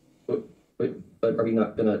 wait, are we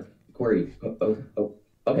not gonna, Corey?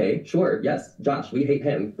 Okay, sure, yes, Josh, we hate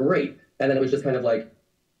him, great. And then it was just kind of like,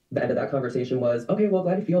 the end of that conversation was, okay, well,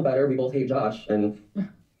 glad you feel better. We both hate Josh. And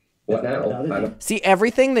what now? See,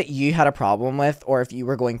 everything that you had a problem with, or if you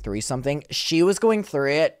were going through something, she was going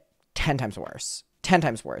through it 10 times worse. 10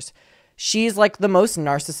 times worse. She's like the most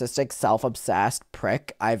narcissistic, self-obsessed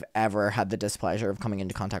prick I've ever had the displeasure of coming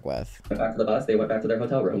into contact with. Went back to the bus. They went back to their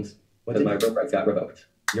hotel rooms because my room rights got revoked.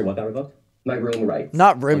 Your what got revoked? My room rights.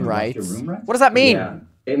 Not room You lost rights. your room rights? What does that mean? Yeah,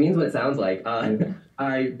 it means what it sounds like.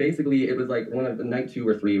 I basically, it was like one of the night 2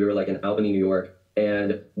 or 3. We were like in Albany, New York,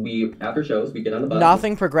 and we after shows we get on the bus.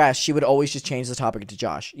 Nothing progressed. She would always just change the topic to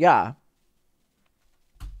Josh. Yeah.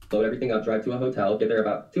 Load everything up, drive to a hotel, get there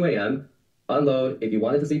about 2 a.m. Unload. If you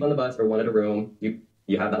wanted to sleep on the bus or wanted a room, you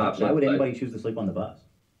have the option. Why would but- anybody choose to sleep on the bus?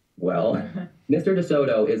 Well, Mr.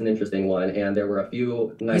 DeSoto is an interesting one, and there were a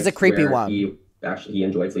few nights He's a creepy where one. he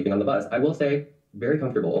enjoyed sleeping on the bus. I will say, very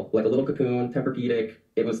comfortable, like a little cocoon, Tempur-Pedic.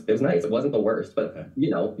 It was nice. It wasn't the worst, but Okay. you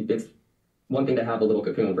know, it's one thing to have a little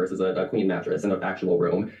cocoon versus a queen mattress in an actual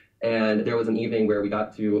room. And there was an evening where we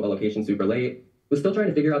got to a location super late. Was still trying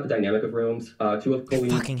to figure out the dynamic of rooms. 2 of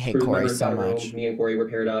Colleen's fucking hate crew Corey members so got a room. much. Me and Corey were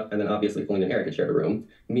paired up, and then obviously Colleen and Eric had shared a room.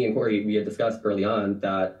 Me and Corey, we had discussed early on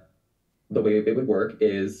that the way it would work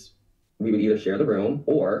is we would either share the room,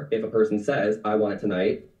 or if a person says, I want it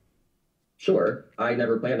tonight, sure. I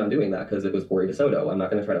never planned on doing that because it was Corey DeSoto. I'm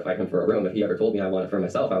not going to try to fight him for a room. If he ever told me I want it for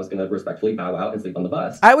myself, I was going to respectfully bow out and sleep on the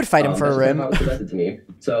bus. I would fight him for a That's just room. how it was presented to me.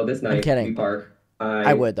 So this night, kidding. we park.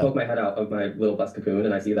 I would, though. poke my head out of my little bus cocoon,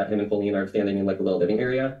 and I see that him and Colleen are standing in like the little living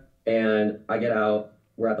area. And I get out.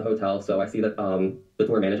 We're at the hotel, so I see that the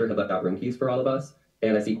tour manager had left out room keys for all of us.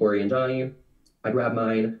 And I see Corey and Johnny. I grab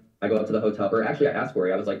mine. I go up to the hotel, or actually I asked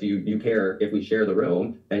Corey, I was like, do you care if we share the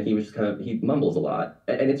room? And he was just he mumbles a lot.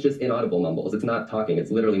 And it's just inaudible mumbles. It's not talking,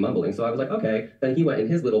 it's literally mumbling. So I was like, okay. Then he went in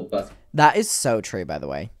his little bus. That is so true, by the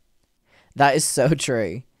way. That is so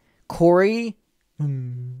true. Corey,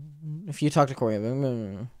 if you talk to Corey,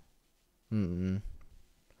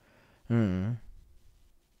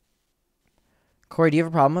 Corey, do you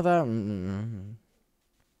have a problem with that?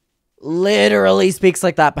 Literally speaks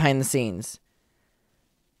like that behind the scenes.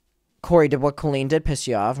 Corey, did what Colleen did piss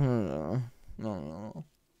you off?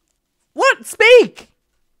 What? Speak!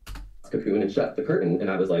 Cocoon and shut the curtain, and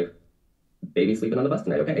I was like, baby sleeping on the bus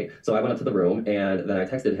tonight, okay. So I went up to the room, and then I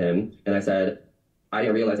texted him, and I said, I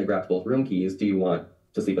didn't realize I grabbed both room keys. Do you want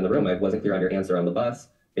to sleep in the room? I wasn't clear on your answer on the bus.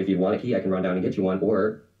 If you want a key, I can run down and get you one,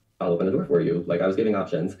 or I'll open the door for you. Like, I was giving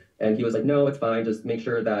options. And he was like, no, it's fine. Just make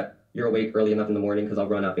sure that you're awake early enough in the morning because I'll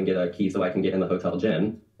run up and get a key so I can get in the hotel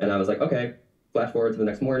gym. And I was like, okay. Flash forward to the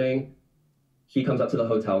next morning. He comes up to the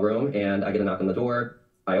hotel room, and I get a knock on the door.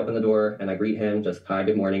 I open the door, and I greet him, just, hi,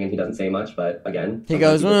 good morning, and he doesn't say much, but again, he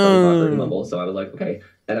goes, awkward and mumbles, so I was like, okay.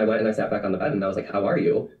 And I went and I sat back on the bed, and I was like, how are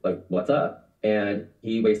you? Like, what's up? And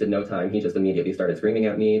he wasted no time. He just immediately started screaming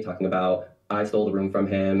at me, talking about I stole the room from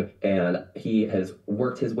him, and he has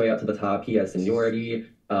worked his way up to the top. He has seniority.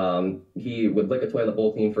 He would lick a toilet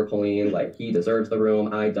bowl clean for Colleen. Like, he deserves the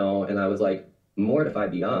room. I don't. And I was like,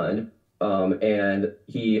 mortified beyond.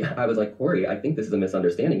 I was like, Corey, I think this is a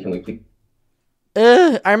misunderstanding. Can we please?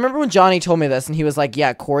 I remember when Johnny told me this, and he was like,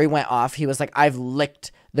 yeah, Corey went off. He was like, I've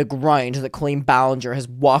licked the ground that Colleen Ballinger has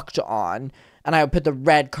walked on, and I would put the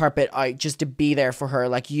red carpet out just to be there for her.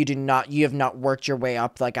 Like, you have not worked your way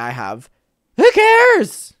up like I have. Who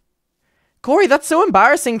cares? Corey, that's so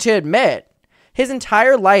embarrassing to admit. His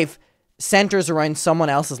entire life centers around someone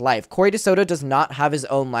else's life. Corey DeSoto does not have his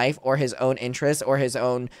own life or his own interests or his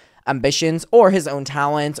own ambitions or his own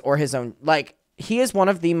talents or his own, like, he is one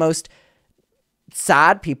of the most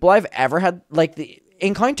sad people I've ever had, like,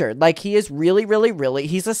 encountered. Like, he is really, really, really,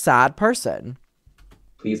 he's a sad person.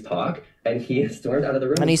 Please talk. And he stormed out of the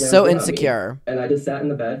room. And he's slammed so the door on me. insecure. And I just sat in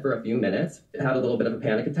the bed for a few minutes, had a little bit of a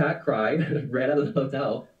panic attack, cried, ran out of the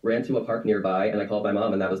hotel, ran to a park nearby, and I called my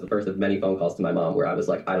mom, and that was the first of many phone calls to my mom where I was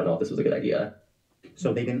like, I don't know if this was a good idea.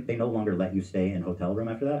 So they no longer let you stay in hotel room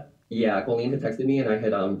after that? Yeah, Colleen had texted me, and I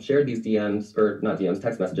had shared these DMs, or not DMs,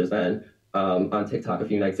 text messages then, on TikTok a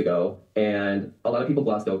few nights ago, and a lot of people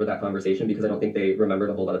glossed over that conversation because I don't think they remembered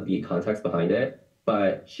a whole lot of the context behind it.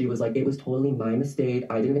 But she was like, "It was totally my mistake.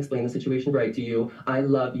 I didn't explain the situation right to you. I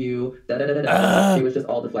love you." Da da da da da. It was just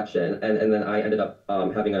all deflection, and then I ended up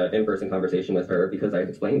having an in-person conversation with her because I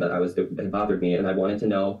explained that it bothered me, and I wanted to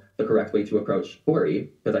know the correct way to approach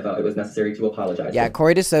Corey because I felt it was necessary to apologize. Yeah,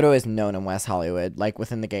 Corey DeSoto is known in West Hollywood, like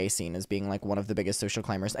within the gay scene, as being like one of the biggest social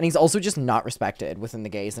climbers, and he's also just not respected within the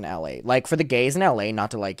gays in LA. Like for the gays in LA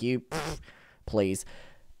not to like you, please,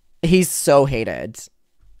 he's so hated.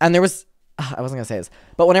 And there was, I wasn't gonna say this,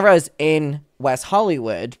 but whenever I was in West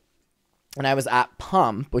Hollywood, and I was at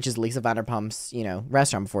Pump, which is Lisa Vanderpump's, you know,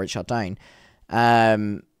 restaurant before it shut down.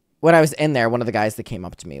 When I was in there, one of the guys that came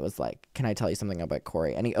up to me was like, "Can I tell you something about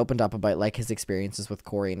Corey?" And he opened up about like his experiences with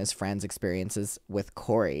Corey and his friends' experiences with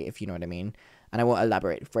Corey, if you know what I mean. And I won't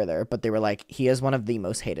elaborate further, but they were like, he is one of the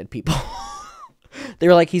most hated people. They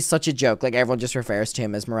were like, he's such a joke. Like everyone just refers to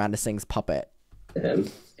him as Miranda Singh's puppet. Him.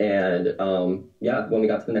 And yeah, when we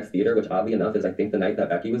got to the next theater, which oddly enough is I think the night that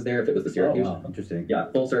Becky was there, if it was the Syracuse. Oh, wow, interesting.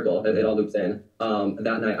 Yeah, full circle. It all loops in.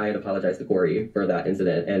 That night I had apologized to Corey for that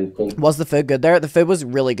incident. And was the food good there? The food was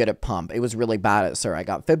really good at Pump. It was really bad at Sir. I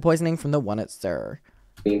got food poisoning from the one at Sir.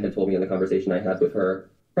 Colleen had told me in the conversation I had with her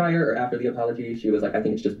prior or after the apology, she was like, "I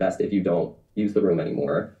think it's just best if you don't use the room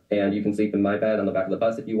anymore. And you can sleep in my bed on the back of the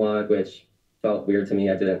bus if you want," which felt weird to me.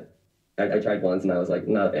 I tried once and I was like,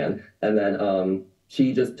 not a fan. And then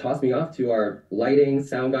she just tossed me off to our lighting,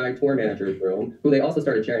 sound guy, tour manager's room, who they also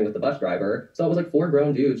started sharing with the bus driver. So it was like 4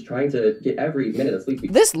 grown dudes trying to get every minute of sleep.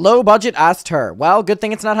 This low budget asked her. Well, good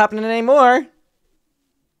thing it's not happening anymore.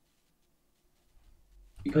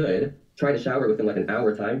 We could try to shower within like an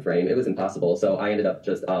hour time frame. It was impossible. So I ended up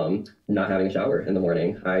just not having a shower in the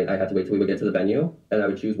morning. I had to wait till we would get to the venue, and I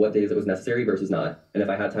would choose what days it was necessary versus not. And if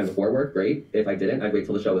I had time before work, great. If I didn't, I'd wait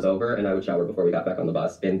till the show was over and I would shower before we got back on the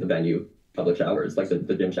bus in the venue. Public showers, like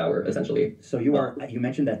the gym shower, essentially. So you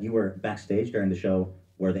mentioned that you were backstage during the show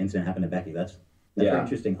where the incident happened to Becky. That's very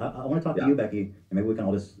interesting. I want to talk to you, Becky, and maybe we can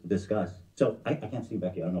all just discuss. So I can't see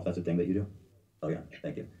Becky. I don't know if that's a thing that you do. Oh yeah,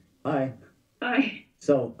 thank you. Hi. Hi.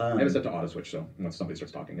 So I have it set to auto switch, so when somebody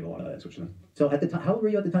starts talking, it'll auto switch them. So at the time, how old were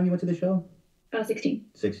you at the time you went to the show? 16.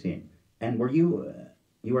 16. And were you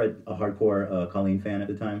were a hardcore Colleen fan at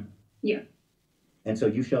the time? Yeah. And so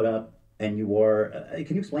you showed up. And you wore,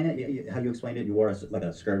 can you explain it, how you explained it? You wore like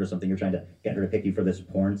a skirt or something. You're trying to get her to pick you for this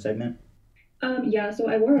porn segment? Yeah, so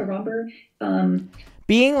I wore a romper.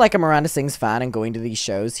 Being like a Miranda Sings fan and going to these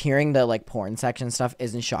shows, hearing the like porn section stuff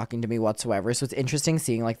isn't shocking to me whatsoever. So it's interesting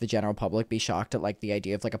seeing like the general public be shocked at like the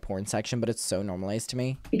idea of like a porn section, but it's so normalized to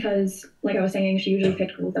me. Because like I was saying, she usually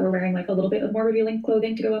picked girls that were wearing like a little bit of more revealing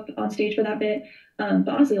clothing to go up on stage for that bit. But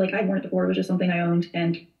honestly, like I'd worn it before. It was just something I owned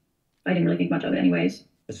and I didn't really think much of it anyways.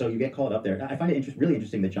 So you get called up there. I find it really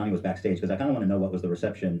interesting that Johnny was backstage because I kind of want to know what was the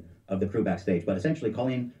reception of the crew backstage. But essentially,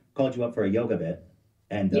 Colleen called you up for a yoga bit.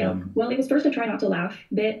 And yeah, well, it was first a try not to laugh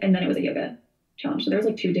bit, and then it was a yoga challenge. So there was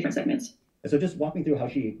like 2 different segments. So just walk me through how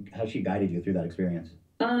she guided you through that experience.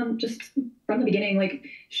 Just from the beginning, like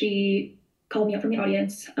she called me up from the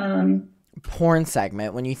audience. Porn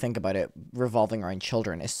segment, when you think about it, revolving around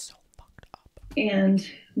children is so fucked up. And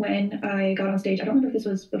when I got on stage, I don't remember if this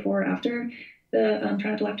was before or after the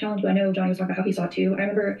try not to laugh challenge, but I know Johnny was talking about how he saw it too. I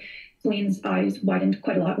remember Celine's eyes widened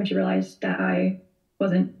quite a lot when she realized that I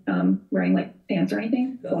wasn't wearing like pants or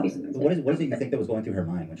anything. What is it you think that was going through her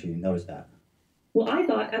mind when she noticed that? Well, I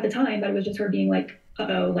thought at the time that it was just her being like,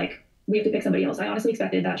 uh-oh, like we have to pick somebody else. I honestly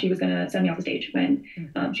expected that she was going to send me off the stage when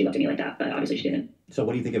she looked at me like that, but obviously she didn't. So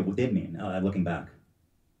what do you think it did mean, looking back?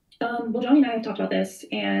 Well, Johnny and I have talked about this,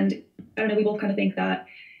 and I don't know, we both kind of think that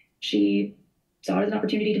she saw it as an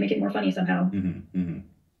opportunity to make it more funny somehow.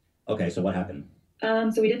 Okay, so what happened?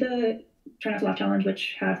 So we did the Try Not to Laugh challenge,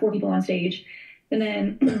 which had 4 people on stage. And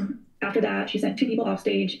then after that, she sent 2 people off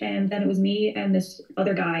stage, and then it was me and this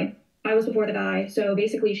other guy. I was before the guy. So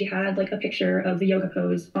basically she had like a picture of the yoga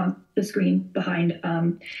pose on the screen behind.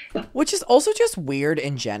 Which is also just weird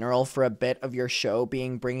in general for a bit of your show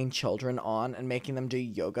being bringing children on and making them do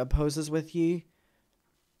yoga poses with you.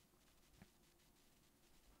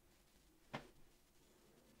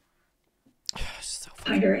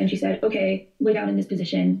 Behind her, and she said, okay, lay down in this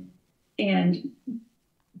position. And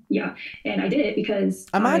yeah, and I did it because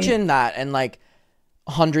imagine that, and like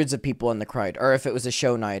hundreds of people in the crowd, or if it was a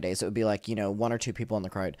show nowadays, it would be like, you know, 1 or 2 people in the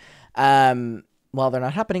crowd. Well, they're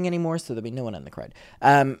not happening anymore, so there'll be no one in the crowd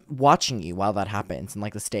watching you while that happens, and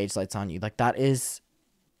like the stage lights on you. Like that is,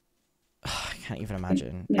 I can't even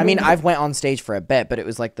imagine. I mean, I've went on stage for a bit, but it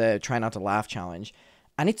was like the Try Not to Laugh challenge,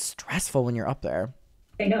 and it's stressful when you're up there.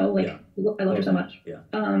 I know, like I loved her so much. Yeah.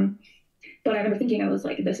 But I remember thinking, I was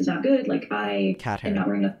like, this is not good. Like, I Cat am hair. not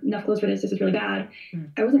wearing enough clothes for this. This is really bad.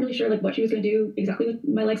 I wasn't really sure like what she was going to do exactly with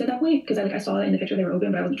my legs at that point, because I saw it in the picture they were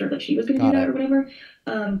open, but I wasn't sure if like she was going to do Got that it. or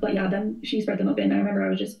whatever. But yeah, then she spread them open. And I remember I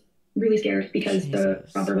was just really scared because the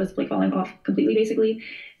Jesus. romper was like falling off completely, basically.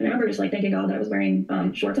 And I remember just like thanking God that I was wearing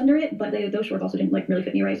shorts under it, but those shorts also didn't like really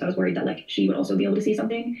fit me right. So I was worried that like she would also be able to see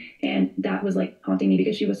something, and that was like haunting me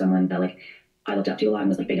because she was someone that like I looked up to a lot and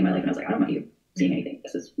was like big in my life, and I was like, I don't want you seeing anything.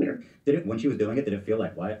 This is weird. Did it when she was doing it? Did it feel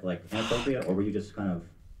like inappropriate, or were you just kind of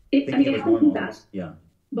I thinking mean, it it was happened normal? fast, Yeah.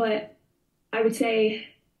 but I would say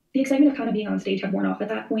the excitement of kind of being on stage had worn off at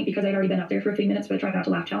that point because I'd already been up there for 3 minutes for the Try Not to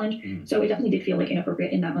Laugh challenge. So it definitely did feel like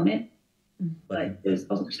inappropriate in that moment. But it was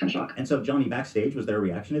also just kind of shock. And so, Johnny, backstage, was there a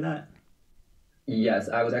reaction to that? Yes,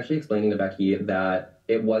 I was actually explaining to Becky that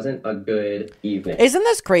it wasn't a good evening. Isn't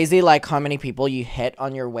this crazy, like, how many people you hit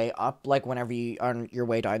on your way up? Like, whenever you are on your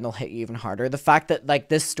way down, they'll hit you even harder. The fact that, like,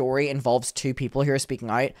 this story involves 2 people here speaking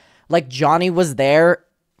out. Like, Johnny was there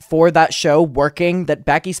for that show, working, that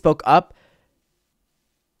Becky spoke up.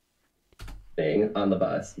 On the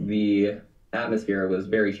bus, the atmosphere was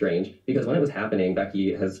very strange because when it was happening,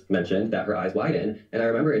 Becky has mentioned that her eyes widened, and I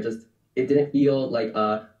remember it didn't feel like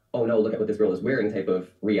oh no, look at what this girl is wearing type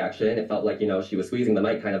of reaction. It felt like, you know, she was squeezing the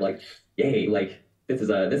mic, kind of like, yay, like this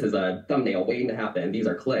is a thumbnail waiting to happen. These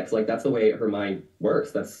are clips. Like that's the way her mind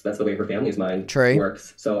works. That's the way her family's mind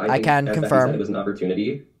works. So I think, can as confirm, Becky said, it was an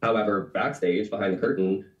opportunity. However, backstage behind the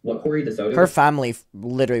curtain, what Corey DeSoto, her family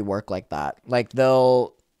literally work like that. Like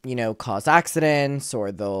they'll, you know, cause accidents,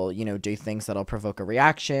 or they'll, you know, do things that'll provoke a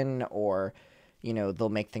reaction, or, you know, they'll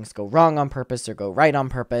make things go wrong on purpose or go right on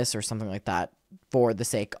purpose or something like that for the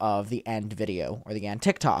sake of the end video or the end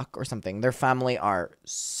TikTok or something. Their family are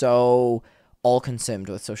so all consumed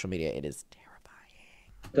with social media. It is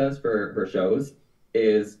terrifying. Does for her shows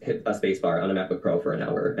is hit a space bar on a MacBook Pro for an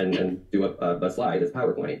hour and do a slide as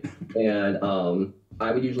PowerPoint. And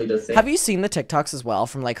I would usually just say... Have you seen the TikToks as well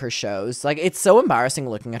from, like, her shows? Like, it's so embarrassing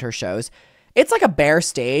looking at her shows. It's like a bare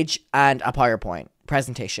stage and a PowerPoint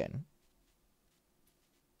presentation.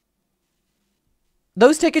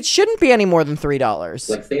 Those tickets shouldn't be any more than $3.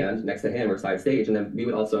 Like, stand next to him or side stage, and then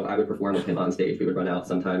I would perform with him on stage. We would run out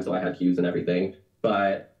sometimes, so I had cues and everything.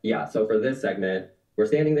 But, yeah, so for this segment, we're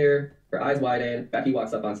standing there, her eyes widen, Becky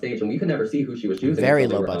walks up on stage, and we could never see who she was choosing Very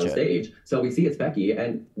until low they were budget. on stage. So we see it's Becky,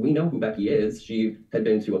 and we know who Becky is. She had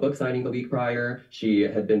been to a book signing the week prior. She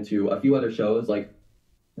had been to a few other shows. Like,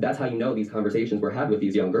 that's how you know these conversations were had with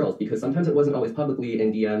these young girls, because sometimes it wasn't always publicly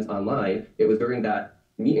in DMs online. It was during that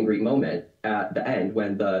meet and greet moment at the end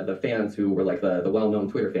when the fans who were like the well-known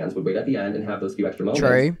Twitter fans would wait at the end and have those few extra moments.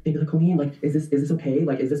 True. They'd be like, Colleen, like, is this okay?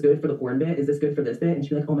 Like, is this good for the porn bit? Is this good for this bit? And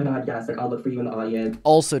she'd be like, oh my God, yes, like, I'll look for you in the audience.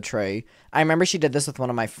 Also true. I remember she did this with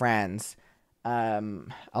one of my friends. I'll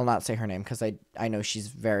not say her name because I know she's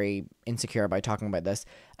very insecure about talking about this.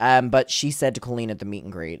 But she said to Colleen at the meet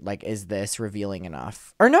and greet, like, is this revealing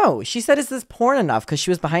enough? Or no, she said, is this porn enough? Because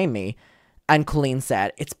she was behind me. And Colleen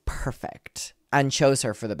said, it's perfect. And chose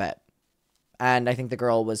her for the bit. And I think the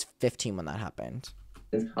girl was 15 when that happened.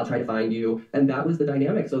 I'll try to find you. And that was the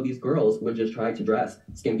dynamic. So these girls would just try to dress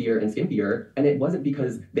skimpier and skimpier. And it wasn't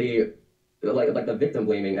because they, like the victim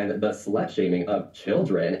blaming and the slut shaming of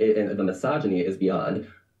children and the misogyny is beyond.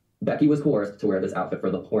 Becky was coerced to wear this outfit for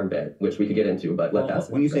the porn bit, which we could get into, but that's...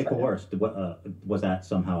 When you say coerced, what, was that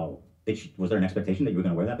somehow... was there an expectation that you were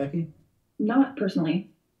going to wear that, Becky? Not personally.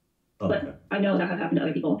 But I know that had happened to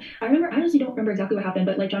other people. I honestly don't remember exactly what happened,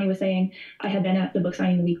 but like Johnny was saying, I had been at the book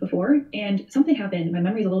signing the week before, and something happened. My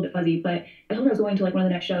memory's a little bit fuzzy, but I told her I was going to like one of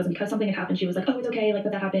the next shows, and because something had happened, she was like, oh, it's okay, like,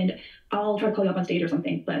 but that happened. I'll try to call you up on stage or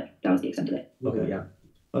something, but that was the extent of it. Okay, yeah.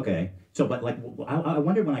 Okay. So, but like, I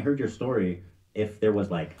wondered when I heard your story if there was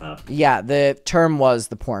like... Yeah, the term was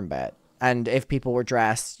the porn bit. And if people were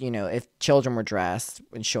dressed, you know, if children were dressed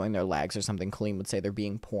and showing their legs or something, Colleen would say they're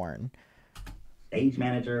being porn. Stage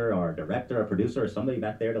manager or director or producer or somebody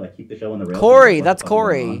back there to like keep the show on the rails. Corey, that's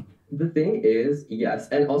Corey. The thing is, yes,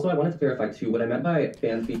 and also I wanted to clarify too, what I meant by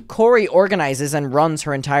fans being... Corey organizes and runs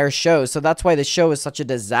her entire show, so that's why the show is such a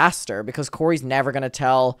disaster, because Corey's never going to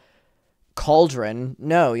tell Cauldron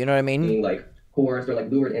no, you know what I mean? Being like coerced or like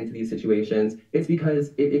lured into these situations. It's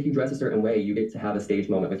because if you dress a certain way, you get to have a stage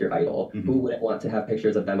moment with your idol. Who wouldn't want to have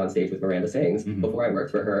pictures of them on stage with Miranda Sings? Before I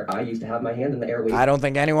worked for her, I used to have my hand in the air waiting. I don't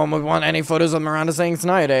think anyone would want any photos of Miranda Sings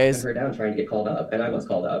nowadays. Her down trying to get called up, and I was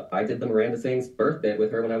called up. I did the Miranda Sings birth bit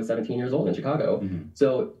with her when I was 17 years old in Chicago.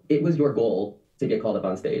 So it was your goal to get called up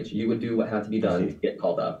on stage. You would do what had to be done to get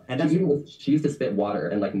called up. And she used to spit water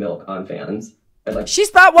and like milk on fans. And, like, she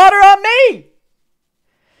spat water on me!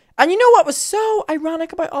 And you know what was so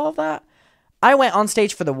ironic about all of that? I went on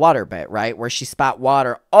stage for the water bit, right? Where she spat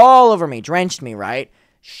water all over me, drenched me, right?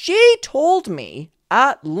 She told me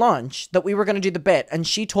at lunch that we were going to do the bit, and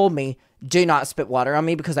she told me, do not spit water on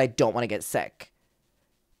me because I don't want to get sick.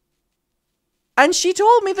 And she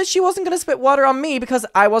told me that she wasn't going to spit water on me because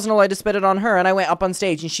I wasn't allowed to spit it on her, and I went up on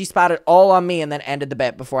stage and she spat it all on me and then ended the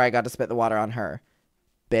bit before I got to spit the water on her.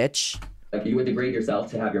 Bitch. Like, you would degrade yourself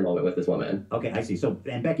to have your moment with this woman. Okay, I see. So,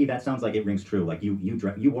 and Becky, that sounds like it rings true. Like you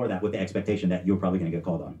wore that with the expectation that you were probably going to get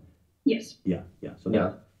called on. Yes. Yeah. So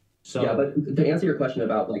Yeah. So yeah, but to answer your question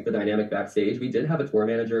about like the dynamic backstage, we did have a tour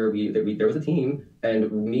manager. There was a team,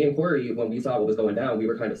 and me and Corey, when we saw what was going down, we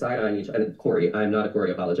were kind of side-eyeing each. And Corey, I'm not a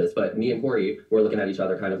Corey apologist, but me and Corey were looking at each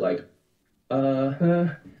other, kind of like,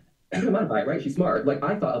 she's a modified, right? She's smart. Like,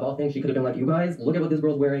 I thought of all things, she could have been like, you guys, look at what this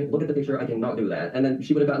girl's wearing. Look at the picture. I cannot do that. And then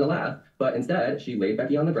she would have gotten a laugh. But instead, she laid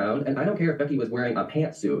Becky on the ground. And I don't care if Becky was wearing a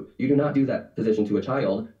pantsuit. You do not do that position to a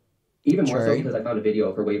child. Even more so because I found a video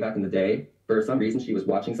of her way back in the day. For some reason, she was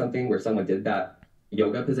watching something where someone did that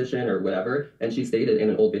yoga position or whatever. And she stated in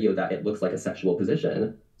an old video that it looks like a sexual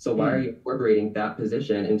position. So why are you incorporating that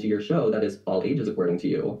position into your show that is all ages according to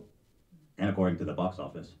you? And according to the box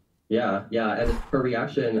office. Yeah. And her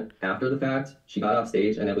reaction after the fact, she got off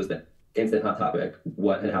stage and it was the instant hot topic.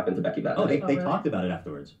 What had happened to Becky that night. They talked about it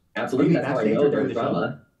afterwards. Absolutely. That's how I know there was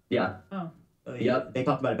drama. Yeah. Yep. They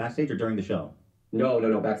talked about it backstage or during the show?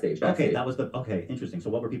 No, backstage. Okay, that was interesting. So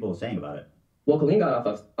what were people saying about it? Well, Colleen got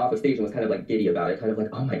off of stage and was kind of like giddy about it, kind of like,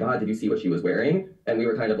 oh my God, did you see what she was wearing? And we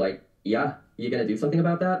were kind of like, yeah, you gonna do something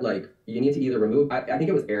about that? Like, you need to either remove, I think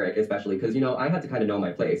it was Eric especially, because, you know, I had to kind of know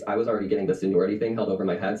my place. I was already getting the seniority thing held over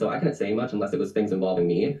my head, so I couldn't say much unless it was things involving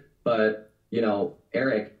me. But, you know,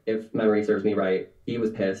 Eric, if memory serves me right, he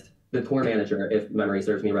was pissed. The tour manager, if memory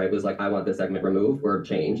serves me right, was like, I want this segment removed or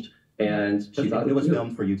changed. And she thought it was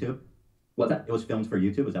filmed for YouTube? What's that? It was filmed for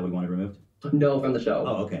YouTube? Is that what you wanted removed? No, from the show.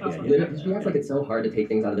 Oh, okay. She acts like it's so hard to take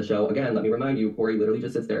things out of the show. Again, let me remind you, Corey literally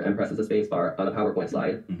just sits there and presses the space bar on a PowerPoint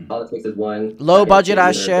slide. Mm-hmm. All it takes is one low budget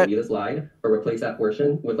ass shit. The slide or replace that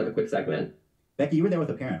portion with like a quick segment. Becky, you were there with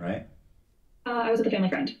a parent, right? I was with a family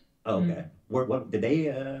friend. Oh, okay. What did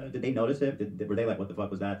they notice it? Were they like, what the fuck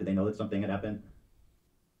was that? Did they know that something had happened?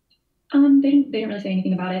 They didn't really say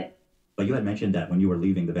anything about it. But you had mentioned that when you were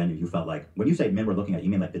leaving the venue, you felt like, when you say men were looking at you,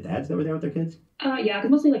 mean like the dads that were there with their kids? Yeah,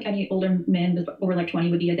 because mostly like any older men over like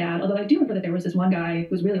 20 would be a dad. Although I do remember that there was this one guy who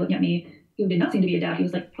was really looking at me who did not seem to be a dad. He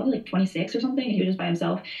was like probably like 26 or something, and he was just by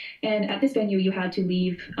himself. And at this venue, you had to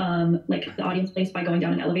leave like the audience place by going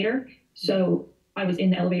down an elevator. So I was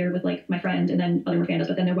in the elevator with like my friend and then other fandas,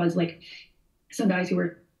 but then there was like some guys who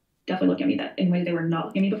were definitely looking at me that in ways they were not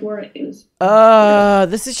looking at me before. It was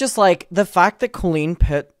this is just like the fact that Colleen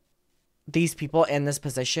put these people in this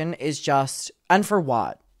position is just, and for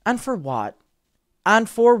what? And for what? And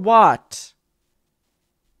for what?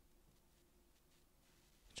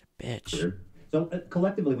 Such a bitch. So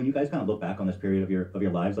collectively, when you guys kind of look back on this period of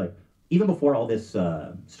your lives, like even before all this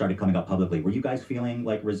started coming up publicly, were you guys feeling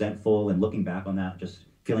like resentful and looking back on that, just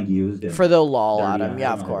feeling used? For the lol, Adam,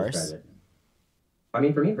 yeah, of course. I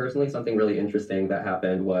mean, for me personally, something really interesting that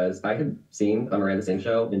happened was I had seen a Miranda Sings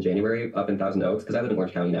show in January up in Thousand Oaks, because I live in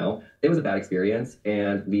Orange County now. It was a bad experience,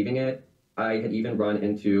 and leaving it, I had even run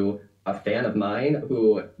into a fan of mine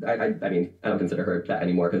who, I mean, I don't consider her that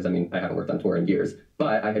anymore because, I mean, I haven't worked on tour in years,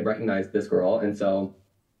 but I had recognized this girl, and so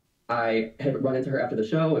I had run into her after the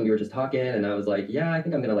show, and we were just talking, and I was like, yeah, I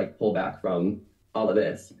think I'm going to, like, pull back from all of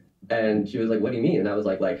this. And she was like, what do you mean? And I was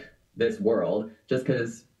like, this world, just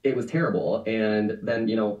because it was terrible. And then,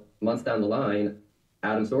 you know, months down the line,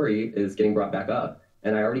 Adam's story is getting brought back up.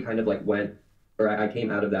 And I already kind of like I came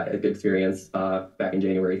out of that experience back in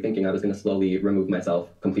January thinking I was going to slowly remove myself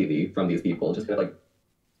completely from these people, just kind of like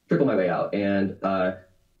trickle my way out. And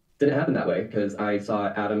didn't happen that way because I saw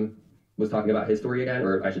Adam was talking about his story again,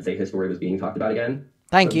 or I should say his story was being talked about again.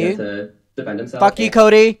 Thank you. To defend himself. Fuck you,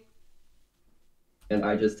 Cody. And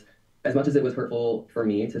I just, as much as it was hurtful for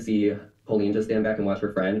me to see Colleen just stand back and watch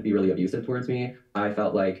her friend be really abusive towards me, I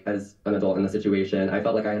felt like as an adult in the situation, I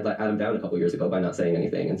felt like I had let Adam down a couple years ago by not saying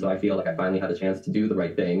anything. And so I feel like I finally had a chance to do the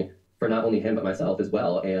right thing for not only him, but myself as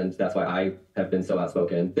well. And that's why I have been so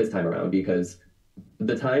outspoken this time around, because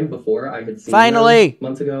the time before I had seen them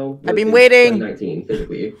months ago, I've been waiting. 2019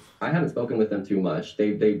 physically. I haven't spoken with them too much.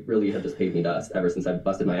 They really have just paid me dust ever since I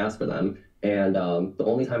busted my ass for them. And the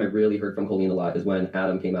only time I really heard from Colleen a lot is when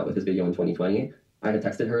Adam came out with his video in 2020. I had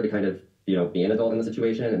texted her to kind of, you know, be an adult in the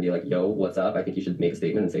situation and be like, yo, what's up? I think you should make a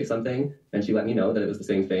statement and say something. And she let me know that it was the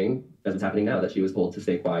same thing as what's happening now, that she was told to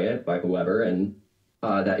stay quiet by whoever and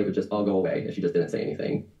that it would just all go away if she just didn't say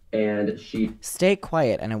anything. And she... Stay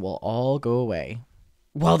quiet and it will all go away.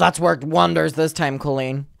 Well, that's worked wonders this time,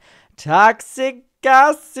 Colleen. Toxic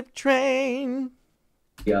gossip train.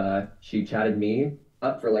 Yeah, she chatted me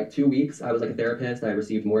up for like 2 weeks. I was like a therapist. I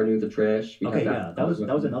received more news of Trish. Okay, yeah, that was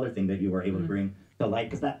another thing that you were able to bring to light,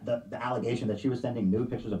 because that the allegation that she was sending nude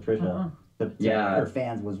pictures of Trisha to her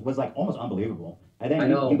fans was like almost unbelievable. And then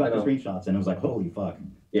you got the screenshots, and it was like, holy fuck.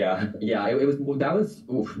 Yeah.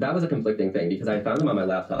 That was a conflicting thing because I found them on my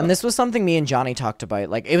laptop. And this was something me and Johnny talked about.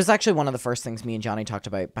 Like, it was actually one of the first things me and Johnny talked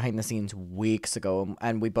about behind the scenes weeks ago.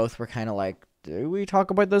 And we both were kind of like, do we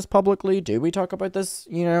talk about this publicly? Do we talk about this?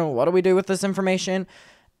 You know, what do we do with this information?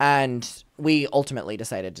 And we ultimately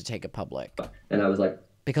decided to take it public. And I was like,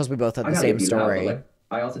 because we both had the same story.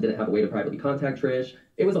 I also didn't have a way to privately contact Trish.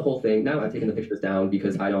 It was a whole thing. Now I've taken the pictures down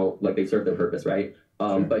because I don't, like, they serve their purpose, right?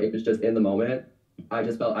 But it was just in the moment.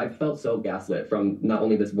 I felt so gaslit from not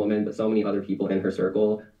only this woman, but so many other people in her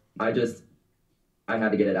circle. I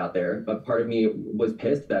had to get it out there. But part of me was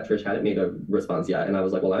pissed that Trish hadn't made a response yet. And I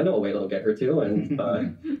was like, well, I know a way that'll get her to. And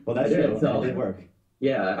well, that's true. So, it did work.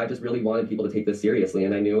 Yeah, I just really wanted people to take this seriously.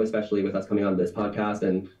 And I knew, especially with us coming on this podcast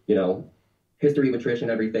and, you know, history with Trish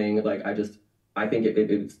and everything, like, I think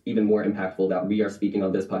it's even more impactful that we are speaking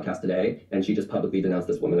on this podcast today. And she just publicly denounced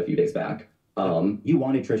this woman a few days back. You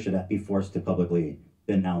wanted Trisha to be forced to publicly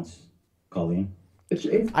denounce Colleen?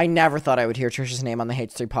 I never thought I would hear Trisha's name on the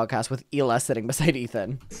H3 podcast with Ela sitting beside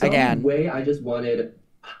Ethan. Again.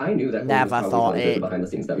 I knew that never thought it. Behind the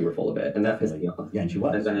scenes that we were full of it. And that pissed me off. Yeah, and she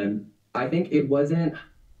was. And then I think it wasn't,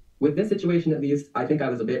 with this situation at least, I think I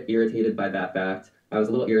was a bit irritated by that fact. I was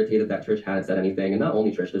a little irritated that Trish hadn't said anything. And not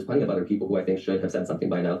only Trish, there's plenty of other people who I think should have said something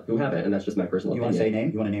by now who haven't. And that's just my personal opinion. You want to say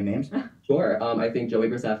names? You want to name names? Sure. I think Joey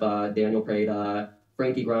Graceffa, Daniel Prada,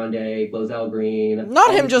 Frankie Grande, Glozell Green.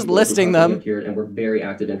 Not him just listing them. Appeared and were very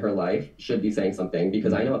active in her life should be saying something,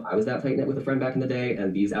 because I know if I was that tight-knit with a friend back in the day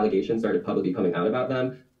and these allegations started publicly coming out about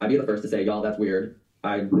them, I'd be the first to say, y'all, that's weird.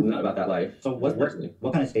 I'm not about that life. So what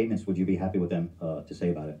kind of statements would you be happy with them to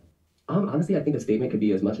say about it? Honestly, I think a statement could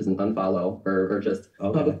be as much as an unfollow or just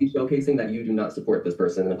publicly showcasing that you do not support this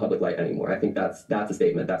person in a public light anymore. I think that's a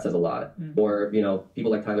statement that says a lot. Or, you know,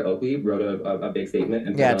 people like Tyler Oakley wrote a big statement.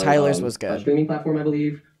 And Tyler's was good. A streaming platform, I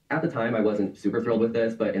believe. At the time, I wasn't super thrilled with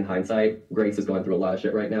this, but in hindsight, Grace is going through a lot of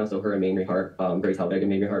shit right now. So her and Mamrie Hart, Grace Helbig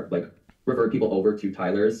and Mamrie Hart, like, referred people over to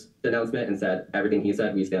Tyler's denouncement and said everything he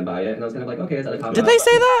said, we stand by it. And I was kind of like, okay, is that a comment? Did they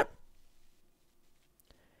say that?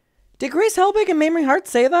 Did Grace Helbig and Mamrie Hart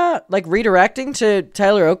say that? Like, redirecting to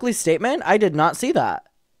Tyler Oakley's statement? I did not see that.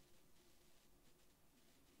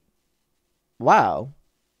 Wow.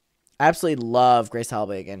 I absolutely love Grace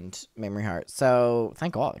Helbig and Mamrie Hart. So,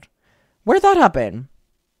 thank God. Where'd that happen?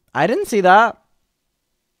 I didn't see that.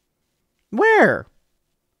 Where?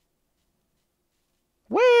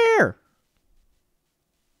 Where?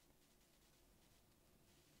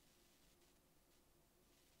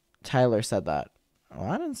 Tyler said that. Oh,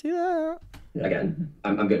 I didn't see that. Again,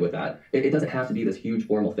 I'm good with that. It doesn't have to be this huge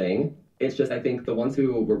formal thing. It's just, I think the ones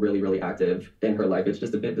who were really, really active in her life, it's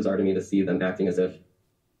just a bit bizarre to me to see them acting as if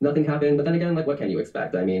nothing happened. But then again, like, what can you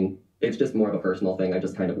expect? I mean, it's just more of a personal thing. I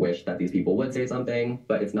just kind of wish that these people would say something,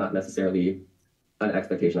 but it's not necessarily an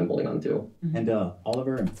expectation I'm holding on to. And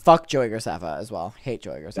Oliver and fuck Joey Graceffa as well. Hate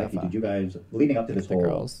Joey Graceffa. Becky, did you guys, leading up to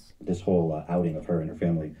this whole outing of her and her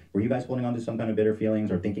family, were you guys holding on to some kind of bitter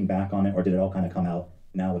feelings or thinking back on it, or did it all kind of come out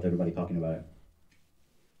now with everybody talking about it?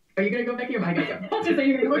 Are you gonna go, Becky, or am I gonna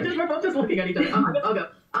go? We're both just looking at each other. I'll go.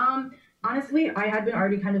 Honestly, I had been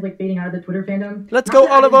already kind of like fading out of the Twitter fandom. Let's go,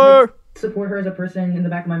 Oliver! Support her as a person in the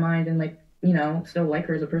back of my mind, and like, you know, still like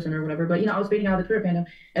her as a person or whatever. But you know, I was fading out of the Twitter fandom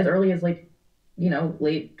as early as like, you know,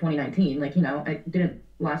 late 2019. Like, you know, I didn't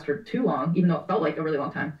last for too long, even though it felt like a really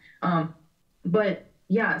long time. But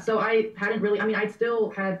yeah, so I hadn't really, I mean, I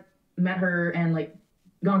still had met her and like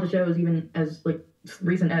gone to shows even as like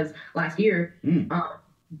recent as last year.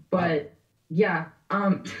 But yeah,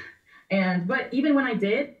 but even when I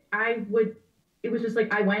did, it was just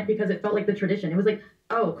like, I went because it felt like the tradition. It was like,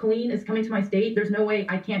 oh, Colleen is coming to my state. There's no way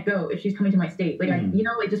I can't go if she's coming to my state. Like, you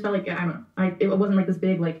know, it just felt like, I don't know, it wasn't like this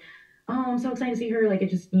big, like, oh, I'm so excited to see her. Like, it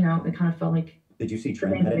just, you know, it kind of felt like. Did you see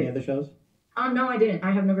Trent at any of the shows? No, I didn't.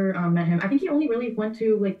 I have never met him. I think he only really went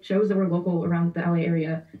to like shows that were local around the LA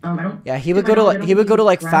area. I don't. Yeah, he would go to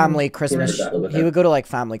like family Christmas. He would go to like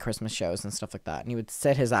family Christmas shows and stuff like that, and he would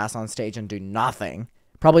sit his ass on stage and do nothing,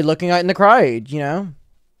 probably looking out in the crowd, you know.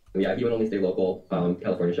 Yeah, he would only stay local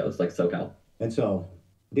California shows, like SoCal. And so,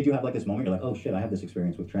 did you have like this moment? You're like, oh shit, I have this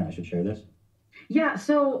experience with Trent. I should share this. Yeah.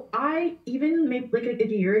 So I even maybe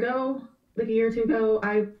like a year or two ago,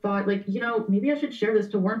 I thought like, you know, maybe I should share this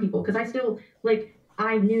to warn people, because I still like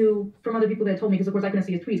I knew from other people that told me, because of course I couldn't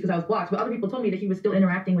see his tweets because I was blocked, but other people told me that he was still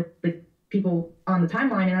interacting with like people on the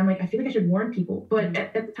timeline, and I'm like, I feel like I should warn people. But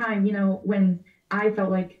at the time, you know, when I felt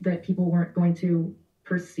like that people weren't going to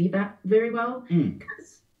perceive that very well,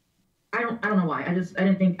 because I don't know why. I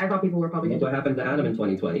didn't think, I thought people were probably. What happened to Adam in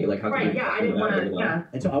 2020? Like, how? Right? Yeah, I didn't want to. Yeah.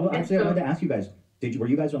 And so I wanted to ask you guys: were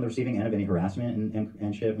you guys on the receiving end of any harassment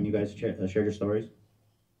and shit when you guys shared your stories?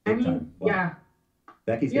 I mean, well, yeah.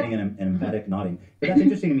 Becky's getting an emphatic nodding, but that's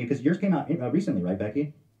interesting to me because yours came out recently, right,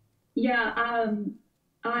 Becky? Yeah.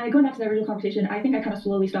 Going back to the original conversation, I think I kind of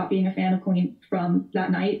slowly stopped being a fan of Colleen from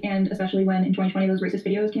that night, and especially when in 2020 those racist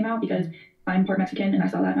videos came out, because I'm part Mexican and I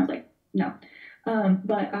saw that and I was like, no.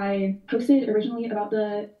 But I posted originally about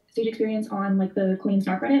the stage experience on like the Colleen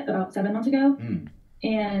Snark Reddit about 7 months ago,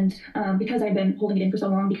 and because I'd been holding it in for so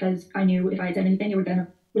long, because I knew if I had said anything, it would have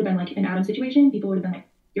been like an Adam situation. People would have been like,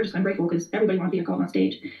 you're just ungrateful because everybody wants to be called on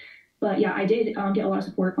stage. But yeah, I did get a lot of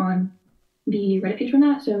support on the Reddit page from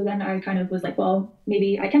that. So then I kind of was like, well,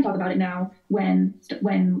 maybe I can talk about it now when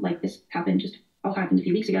like this happened all happened a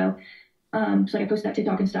few weeks ago. So like I posted that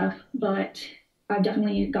TikTok and stuff, but I've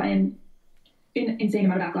definitely gotten an insane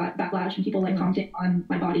amount of backlash and people like commenting on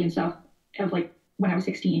my body and stuff of like when I was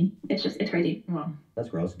 16. It's crazy. Wow. That's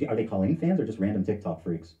gross. Are they Colleen fans or just random TikTok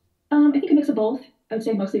freaks? I think a mix of both. I would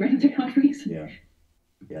say mostly random TikTok freaks. Yeah.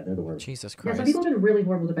 Yeah, they're the worst. Jesus Yeah, Christ. some people have been really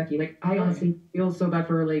horrible to Becky. Like, I honestly feel so bad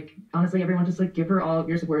for her. Like, honestly, everyone just, like, give her all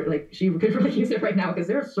your support. Like, she could really use it right now because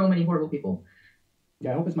there are so many horrible people.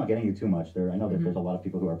 Yeah, I hope it's not getting you too much. I know that there's a lot of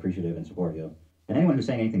people who are appreciative and support you. And anyone who's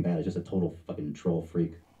saying anything bad is just a total fucking troll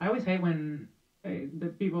freak. I always hate when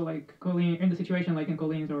the people like Colleen, in the situation like in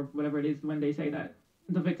Colleen's or whatever it is, when they say that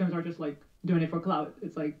the victims are just, like, doing it for clout.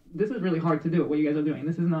 It's like, this is really hard to do, what you guys are doing.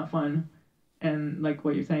 This is not fun. And like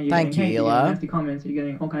what you're saying, you're Thank getting you, hate, you're Ela. getting nasty comments, you're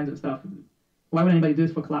getting all kinds of stuff. Why would anybody do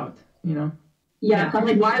this for clout? You know? Yeah. I'm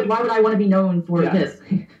like, why would I want to be known for this?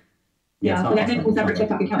 Yeah, like I made a whole separate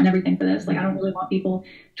TikTok account and everything for this. Like, I don't really want people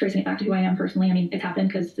tracing it back to who I am personally. I mean, it's happened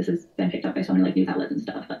because this has been picked up by so many like news outlets and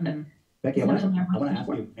stuff. But Becky, I want to ask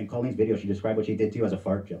you, in Colleen's video, she described what she did to you as a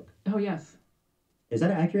fart joke. Oh, yes. Is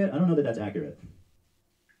that accurate? I don't know that that's accurate.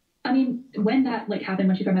 I mean, when that like happened,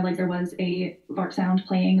 when she grabbed my legs, there was a fart sound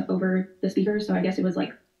playing over the speakers. So I guess it was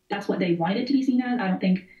like, that's what they wanted it to be seen as. I don't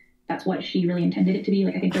think that's what she really intended it to be.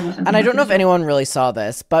 Like, I think there was something. And I don't know if anyone really saw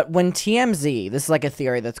this, but when TMZ, this is like a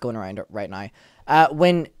theory that's going around right now.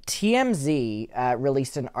 When TMZ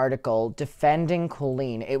released an article defending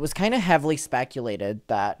Colleen, it was kind of heavily speculated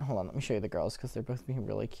that, hold on, let me show you the girls because they're both being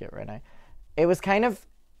really cute right now. It was kind of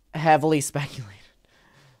heavily speculated.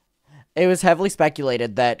 It was heavily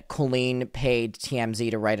speculated that Colleen paid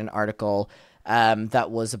TMZ to write an article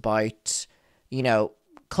that was about, you know,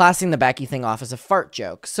 classing the Becky thing off as a fart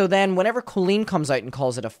joke. So then whenever Colleen comes out and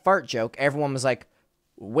calls it a fart joke, everyone was like,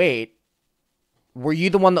 wait, were you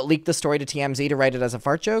the one that leaked the story to TMZ to write it as a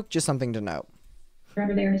fart joke? Just something to note.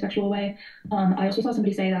 Remember there in a sexual way. I also saw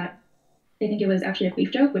somebody say that they think it was actually a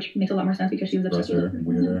queef joke, which makes a lot more sense because she was obsessed with it.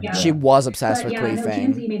 Weirder. Yeah. She was obsessed with no,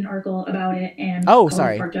 queefing. TMZ made an article about it and Oh, called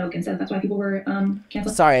sorry. it a fart joke and said that's why people were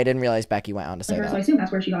canceled. Sorry, I didn't realize Becky went on to say So I that. assume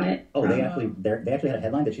that's where she got it. Oh, they actually had a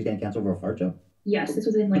headline that she's getting canceled over a fart joke? Yes, this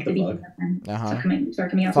was in like the What beginning the and Uh-huh. started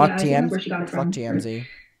coming out. Fuck So yeah, I assume that's where TMZ. she got it Fuck from. TMZ.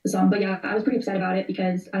 The song, but yeah, I was pretty upset about it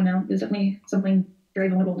because I don't know, it was definitely something very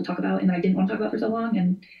vulnerable to talk about and that I didn't want to talk about for so long,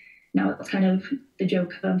 and now it's kind of the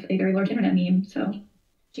joke of a very large internet meme. So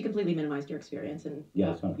she completely minimized your experience, and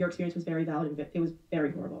Yeah, your experience was very valid, and it was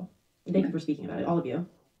very horrible. And thank you for speaking about it, all of you.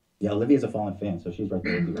 Yeah, Olivia's a fallen fan, so she's right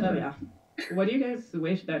there with you. Oh yeah. What do you guys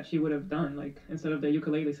wish that she would have done, like, instead of the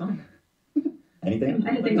ukulele song? Anything?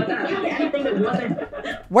 I didn't think about that. Anything that wasn't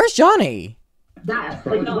Where's Johnny? that.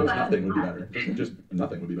 Probably Like, no, that. nothing would be better. Just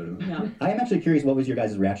nothing would be better than that. Yeah. I am actually curious, what was your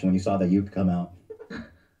guys' reaction when you saw the uke come out?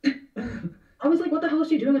 I was like, what the hell is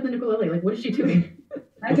she doing with the ukulele? Like, what is she doing?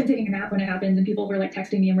 I've been taking a nap when it happened, and people were like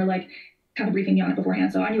texting me and were like kind of briefing me on it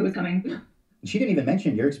beforehand, so I knew it was coming. She didn't even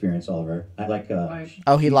mention your experience, Oliver. I like.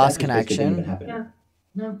 Oh, he she lost said this didn't even connection? happen.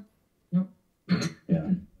 Yeah. No.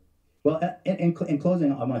 Yeah. Well, in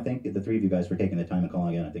closing, I want to thank the three of you guys for taking the time and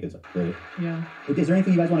calling in. I think it's great. Yeah. Is there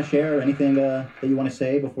anything you guys want to share or anything that you want to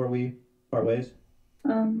say before we part ways?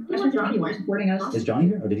 Just for Johnny for supporting us. Is Johnny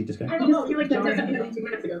here, or did he disconnect? I don't know. He like Johnny. 2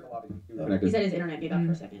 minutes ago. He said his internet gave out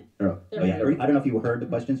for a second. Oh, yeah. I don't know if you heard the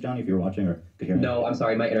questions, Johnny, if you were watching or could hear me. No, I'm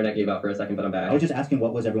sorry, my internet gave out for a second, but I'm back. I was just asking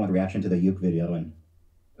what was everyone's reaction to the uke video and.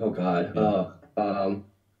 Oh God.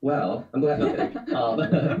 Well, I'm glad.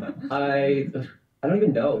 I don't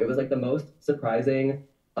even know. It was like the most surprising,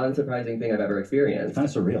 unsurprising thing I've ever It's experienced. kind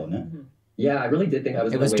of surreal, isn't it? Yeah, I really did think I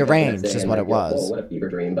was. It gonna was wake up the next deranged day is and, what like, it was. Whoa, what a fever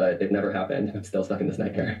dream! But it never happened. I'm still stuck in this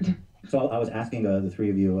nightmare. So I was asking the three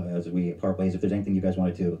of you as we part ways if there's anything you guys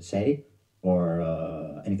wanted to say or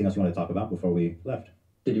anything else you wanted to talk about before we left.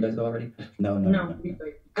 Did you guys go already? No.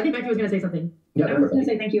 I think Becky was gonna say something. Yeah, I was going to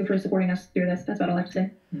say thank you for supporting us through this. That's about all I have to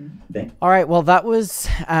say. All right, well, that was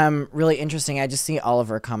really interesting. I just see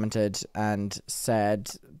Oliver commented and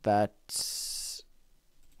said that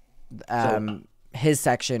his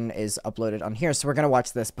section is uploaded on here, so we're going to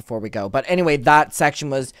watch this before we go. But anyway, that section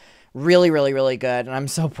was really, really, really good, and I'm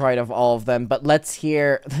so proud of all of them. But let's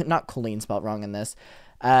hear, not Colleen spelled wrong in this,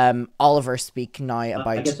 Oliver speak now about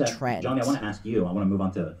I guess, Trent. Johnny, I want to ask you, I want to move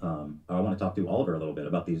on to, I want to talk to Oliver a little bit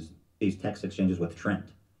about these text exchanges with Trent,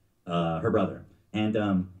 her brother.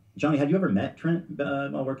 And Johnny, had you ever met Trent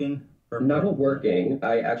while working? Not while working.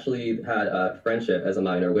 I actually had a friendship as a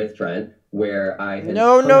minor with Trent where I had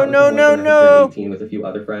No. 18 with a few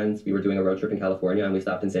other friends. We were doing a road trip in California and we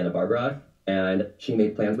stopped in Santa Barbara and she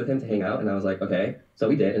made plans with him to hang out and I was like, okay. So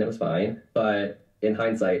we did and it was fine. But in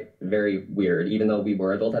hindsight, very weird. Even though we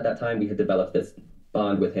were adults at that time, we had developed this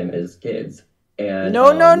bond with him as kids. And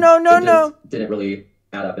No. didn't really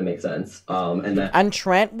add up and make sense. And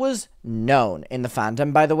Trent was known in the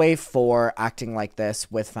fandom, by the way, for acting like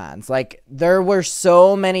this with fans. Like, there were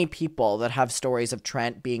so many people that have stories of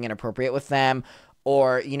Trent being inappropriate with them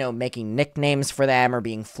or, you know, making nicknames for them or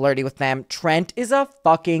being flirty with them. Trent is a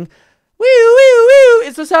fucking woo, woo, woo.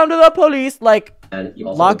 It's the sound of the police. Like, and he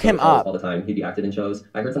also lock him up all the time. He'd be acted in shows.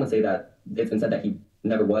 I heard someone say that it's been said that he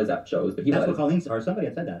never was at shows, but he That's was. what Colleen, or somebody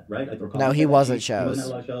had said that, right? No, he was at He shows. wasn't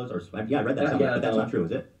at a lot of shows, or yeah, I read that somewhere, but that's not true,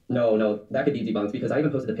 is it? No, that could be debunked because I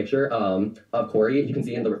even posted a picture of Corey. You can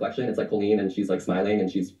see in the reflection, it's like Colleen and she's like smiling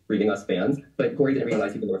and she's reading us fans. But Corey didn't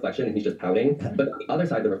realize he's in the reflection and he's just pouting. But on the other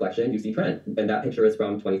side of the reflection, you see Trent. And that picture is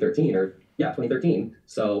from 2013.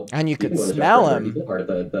 So and you could go on the show smell forever. him. He's a part of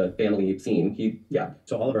the family scene.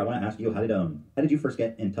 So Oliver, I want to ask you, how did you first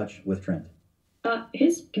get in touch with Trent?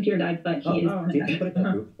 His computer died, but he is. Can you put it in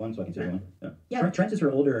that group one so I can see everyone? Yeah. Trent is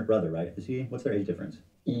her older brother, right? What's their age difference?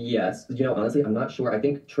 Yes. You know, honestly, I'm not sure. I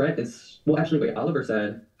think Trent is, well, actually, wait, Oliver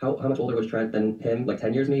said, how much older was Trent than him? Like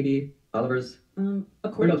 10 years maybe? Oliver's,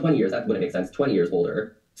 20 years. That wouldn't make sense. 20 years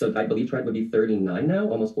older. So I believe Trent would be 39 now,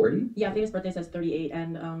 almost 40. Yeah, I think his birthday says 38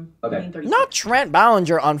 and okay. 36. Not Trent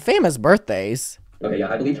Ballinger on famous birthdays. Okay,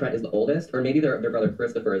 yeah, I believe Trent is the oldest, or maybe their brother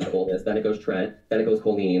Christopher is the oldest. Then it goes Trent, then it goes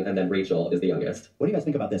Colleen, and then Rachel is the youngest. What do you guys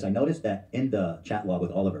think about this? I noticed that in the chat log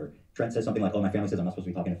with Oliver, Trent says something like, "Oh, my family says I'm not supposed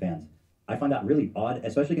to be talking to fans." I find that really odd,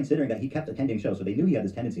 especially considering that he kept attending shows, so they knew he had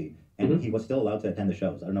this tendency, and he was still allowed to attend the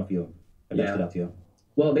shows. I don't know if that stood out to you.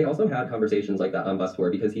 Well, they also had conversations like that on bus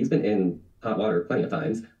tour because he's been in hot water plenty of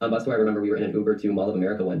times. On bus tour, I remember we were in an Uber to Mall of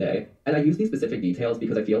America one day, and I use these specific details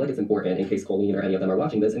because I feel like it's important in case Colleen or any of them are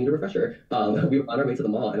watching this and need a refresher. We were on our way to the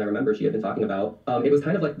mall, and I remember she had been talking about, it was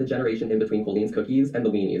kind of like the generation in between Colleen's cookies and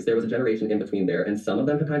the weenies. There was a generation in between there, and some of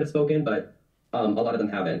them have kind of spoken, but a lot of them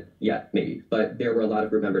haven't yet, maybe. But there were a lot of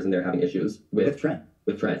group members in there having issues with Trent.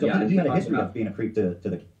 With Trent, so yeah. He had a history of being a creep to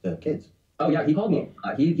the kids. Oh yeah, he called me.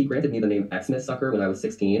 He granted me the name Xmas Sucker when I was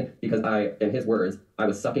 16 because in his words, I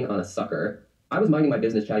was sucking on a sucker. I was minding my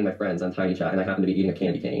business, chatting my friends on Tiny Chat, and I happened to be eating a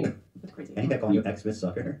candy cane. That's crazy. And he kept calling you Xmas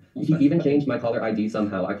Sucker. He even changed my caller ID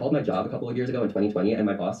somehow. I called my job a couple of years ago in 2020, and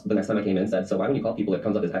my boss, the next time I came in, said, "So why when you call people, it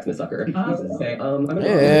comes up as Xmas Sucker?" Okay, I'm gonna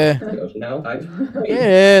go to the ocean now.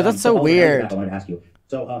 Yeah, that's so weird. I wanted to ask you.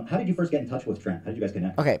 So, how did you first get in touch with Trent? How did you guys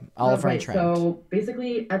connect? Okay, Oliver and Trent. So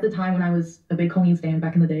basically, at the time when I was a big Colleen stan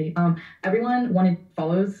back in the day, everyone wanted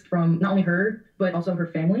follows from not only her but also her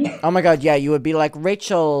family. Oh my god, yeah, you would be like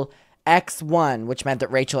Rachel X1, which meant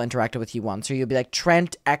that Rachel interacted with you once, or you'd be like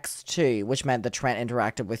Trent X2, which meant that Trent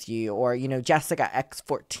interacted with you, or Jessica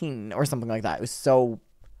X14 or something like that. It was so.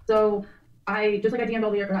 I just like I DM'd all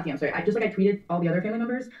the other, not DM, sorry. I tweeted all the other family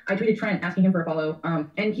members. I tweeted Trent asking him for a follow,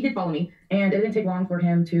 and he did follow me. And it didn't take long for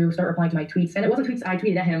him to start replying to my tweets. And it wasn't tweets I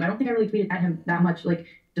tweeted at him. I don't think I really tweeted at him that much, like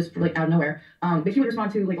just like out of nowhere. But he would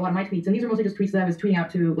respond to like a lot of my tweets, and these are mostly just tweets that I was tweeting out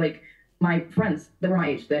to like my friends that were my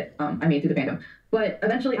age that I made through the fandom. But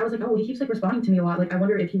eventually I was like, oh, he keeps like responding to me a lot. Like I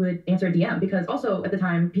wonder if he would answer a DM because also at the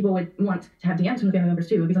time people would want to have DMs from the family members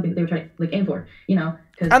too. It would be something that they would try to like aim for,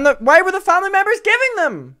 And why were the family members giving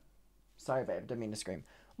them? Sorry, babe, didn't mean to scream.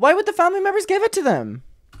 Why would the family members give it to them?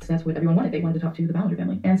 So that's what everyone wanted. They wanted to talk to the Ballinger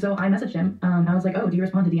family. And so I messaged him. I was like, oh, do you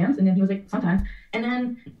respond to DMs? And then he was like, sometimes. And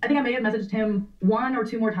then I think I may have messaged him 1 or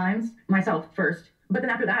 2 more times myself first. But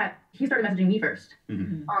then after that, he started messaging me first.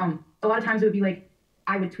 Mm-hmm. A lot of times it would be like,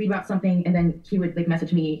 I would tweet about something and then he would like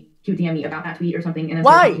message me, he would DM me about that tweet or something. And then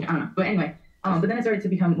why? I don't know. But anyway, but then it started to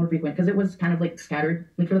become more frequent because it was kind of like scattered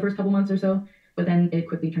like for the first couple months or so. But then it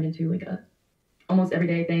quickly turned into like a almost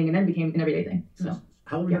everyday thing and then became an everyday thing. So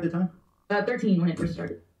how old were you at the time? 13 when it first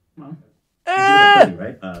started. Well, And he was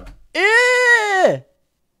like 30, right?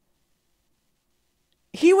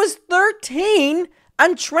 He was 13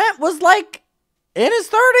 and Trent was like in his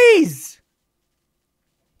 30s.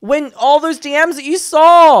 When all those DMs that you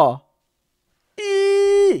saw.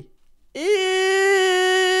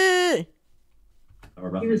 Or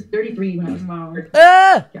He roughly. was 33 when I was. wow.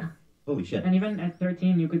 Yeah. Holy shit. And even at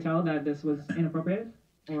 13, you could tell that this was inappropriate?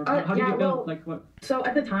 Or how did yeah, you feel? well, Like, what? So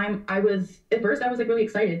at the time, at first I was like really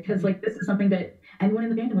excited because like this is something that anyone in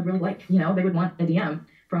the fandom would really like. You know, they would want a DM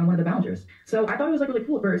from one of the bouncers. So I thought it was like really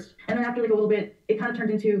cool at first, and then after like a little bit, it kind of turned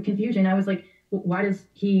into confusion. I was like, well, why does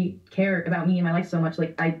he care about me and my life so much?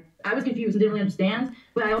 Like I was confused and didn't really understand.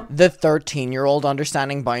 But I The 13-year-old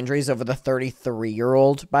understanding boundaries over the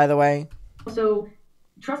 33-year-old, by the way. also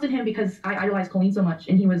trusted him because I idolized Colleen so much,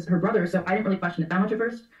 and he was her brother. So I didn't really question it that much at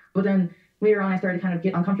first. But then later on, I started to kind of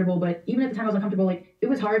get uncomfortable. But even at the time I was uncomfortable, like it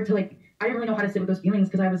was hard to like. I didn't really know how to sit with those feelings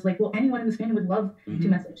because I was like, well, anyone in this fandom would love to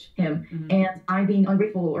message him, and I'm being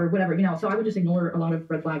ungrateful or whatever, you know. So I would just ignore a lot of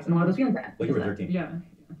red flags and a lot of those feelings I had. Well, you were because of 13. Yeah.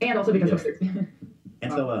 that. And also because I was 13.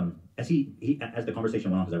 And so, as as the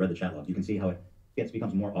conversation went on, because I read the chat log, you can see how it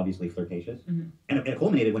becomes more obviously flirtatious. And it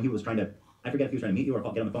culminated when he was trying to, I forget if he was trying to meet you or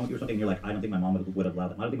get on the phone with you or something, and you're like, I don't think my mom would have allowed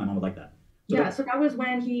that. I don't think my mom would like that. So Yeah, so that was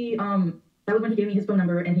when he gave me his phone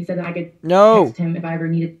number and he said that I could No. text him if I ever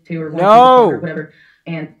needed to or wanted No. to or whatever.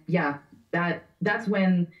 And yeah, that's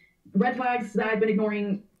when red flags that I'd been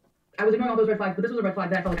ignoring. I was ignoring all those red flags, but this was a red flag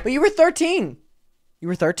that I felt like But you were 13. You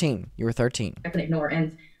were 13. I couldn't ignore.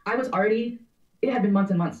 And I was already, it had been months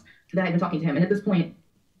and months that I had been talking to him. And at this point,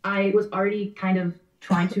 I was already kind of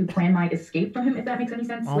trying to plan my escape from him, if that makes any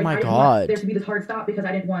sense. Oh like, my I didn't God. want there to be this hard stop because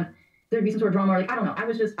I didn't want there to be some sort of drama or like, I don't know.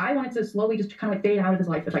 I wanted to slowly just kind of like fade out of his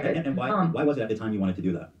life if I could. And why was it at the time you wanted to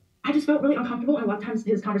do that? I just felt really uncomfortable, and a lot of times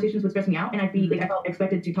his conversations would stress me out, and I'd be like, I felt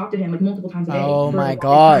expected to talk to him like multiple times a day. Oh for, my like, a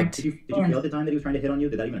long God. time. Did you feel at the time that he was trying to hit on you?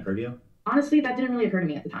 Did that even occur to you? Honestly, that didn't really occur to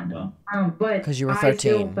me at the time. Wow. But 'Cause you were I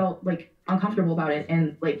still 13. felt like uncomfortable about it,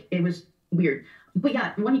 and like it was weird. But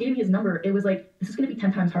yeah, when he gave me his number, it was like, this is gonna be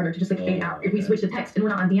 10 times harder to just like fade out if we switch to text and we're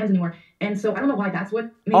not on DMs anymore. And so I don't know why that's what.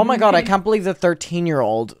 Made Oh my me God, I think- can't believe the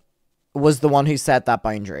 13-year-old was the one who set that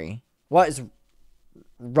boundary. What is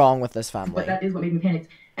wrong with this But family? that is what made me panic.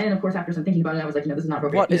 And then, of course, after some thinking about it, I was like, no, this is not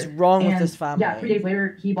appropriate. What is either. wrong with And, this family? Yeah, 3 days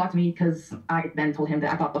later, he blocked me because I then told him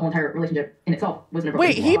that I thought the whole entire relationship in itself was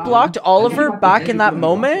inappropriate. Wait, he Wow. blocked Oliver Yeah, back that's in that almost-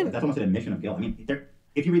 moment? That's almost an admission of guilt. I mean,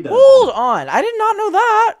 if you read the... Hold on, I did not know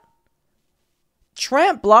that.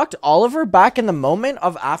 Trent blocked Oliver back in the moment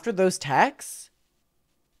of after those texts?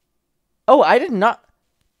 Oh, I did not...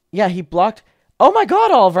 Yeah, he blocked... Oh my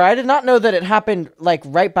God, Oliver, I did not know that it happened, like,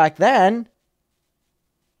 right back then.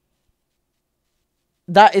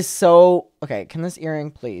 That is so... Okay, can this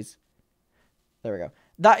earring, please? There we go.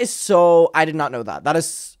 That is so... I did not know that. That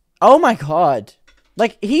is... Oh my God.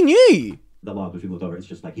 Like, he knew. The log, which we looked over, it's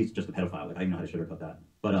just like, he's just a pedophile. Like, I didn't know how to sugarcoat that.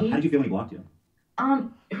 But how did you feel when he blocked you?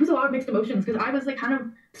 It was a lot of mixed emotions because I was like kind of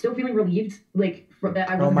still feeling relieved, like that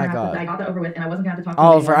I wasn't my gonna have God. that I got that over with and I wasn't gonna have to talk to him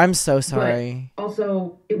Oliver, anymore. I'm so sorry. But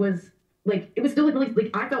also, it was still like really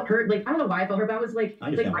like I felt hurt. Like I don't know why I felt hurt, but I was like I I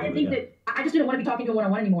understand didn't why, think yeah. that I just didn't want to be talking to him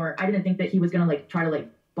one-on-one anymore. I didn't think that he was gonna like try to like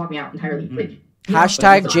block me out entirely. Mhm. Like you know,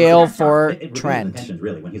 Hashtag but- jail for It reveals Trent. intentions,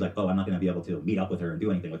 really. When he's like, oh, I'm not going to be able to meet up with her and do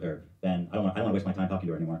anything with her, then I don't want to waste my time talking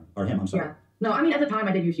to her anymore. Or him, I'm sorry. Yeah. No, I mean, at the time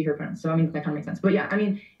I did use she, her pronouns, so I mean, that kind of makes sense. But yeah, I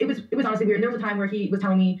mean, it was honestly weird. There was a time where he was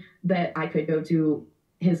telling me that I could go to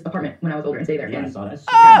his apartment when I was older and stay there. Yeah, I And saw that.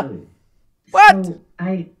 Ah! Really. What? So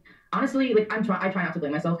I honestly, like, I try not to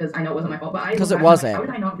blame myself because I know it wasn't my fault, but I 'Cause look it back and I'm like, wasn't. How did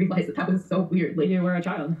I not realize that was so weird? Like, You were a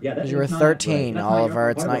child. Yeah, that's You were It's not- 13, that's not your Oliver. fault.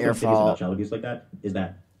 It's One not of your the things about fault. child abuse like that is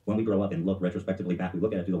that when we grow up and look retrospectively back, we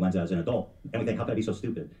look at it through the lens as an adult, and we think, how could I be so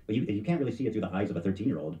stupid? But you can't really see it through the eyes of a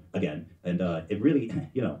 13-year-old again, and it really,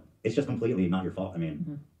 it's just completely not your fault. I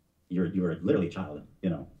mean, you were literally a child,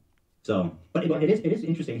 So, but it is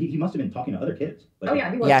interesting. He must have been talking to other kids. Like, oh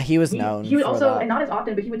yeah, he was. Yeah, he was known He would for also, that. and not as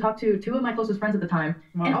often, but he would talk to two of my closest friends at the time,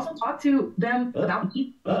 Wow. and also talk to them about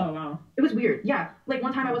me. Oh, wow. It was weird. Yeah, like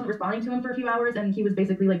one time I wasn't responding to him for a few hours, and he was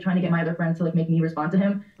basically like trying to get my other friend to like make me respond to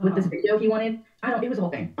him with this Oh. video he wanted. It was a whole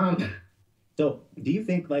thing. So, do you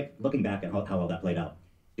think, like, looking back at how all that played out,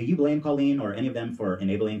 do you blame Colleen or any of them for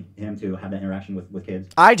enabling him to have that interaction with kids?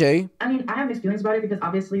 I do. I mean, I have mixed feelings about it because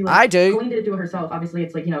obviously, like, I do. Colleen didn't do it herself. Obviously,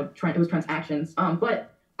 it's like, Trent, it was Trent's actions.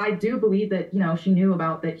 But I do believe that, she knew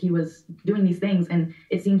about that he was doing these things, and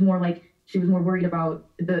it seemed more like she was more worried about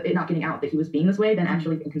it not getting out that he was being this way than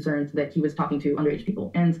actually being concerned that he was talking to underage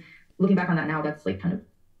people. And looking back on that now, that's like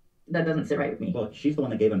that doesn't sit right with me. Well, she's the one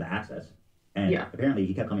that gave him the access. And Yeah. apparently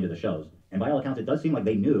he kept coming to the shows. And by all accounts, it does seem like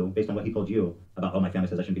they knew, based on what he told you, about, oh, my family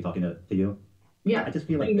says I shouldn't be talking to you. Yeah. I just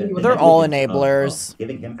feel like I mean, They're all negligence of enablers.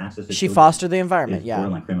 giving him access to She children fostered the environment, is yeah.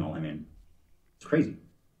 borderline criminal. I mean, it's crazy.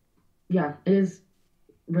 Yeah, it is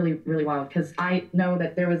really, really wild because I know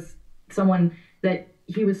that there was someone that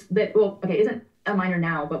isn't a minor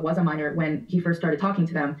now, but was a minor when he first started talking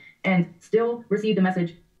to them and still received a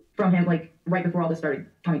message from him like right before all this started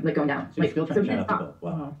going down. So you're still trying to he shut didn't up stop. people.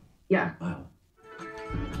 Wow. Yeah. Wow.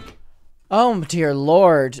 Oh, dear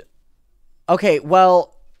Lord. Okay,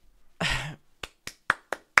 well,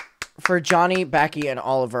 for Johnny, Becky, and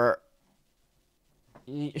Oliver,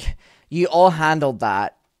 you all handled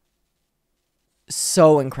that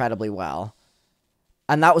so incredibly well.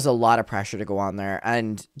 And that was a lot of pressure to go on there.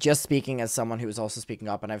 And just speaking as someone who was also speaking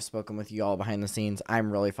up, and I've spoken with you all behind the scenes,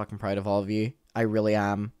 I'm really fucking proud of all of you. I really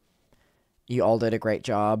am. You all did a great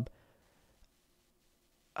job.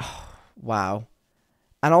 Oh, wow.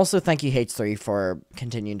 And also thank you, H3, for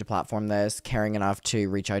continuing to platform this, caring enough to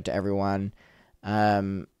reach out to everyone.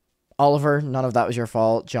 Oliver, none of that was your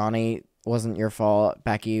fault. Johnny, wasn't your fault.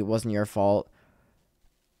 Becky, wasn't your fault.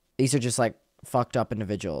 These are just, like, fucked up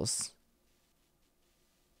individuals.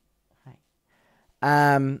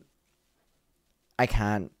 I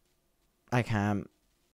can't.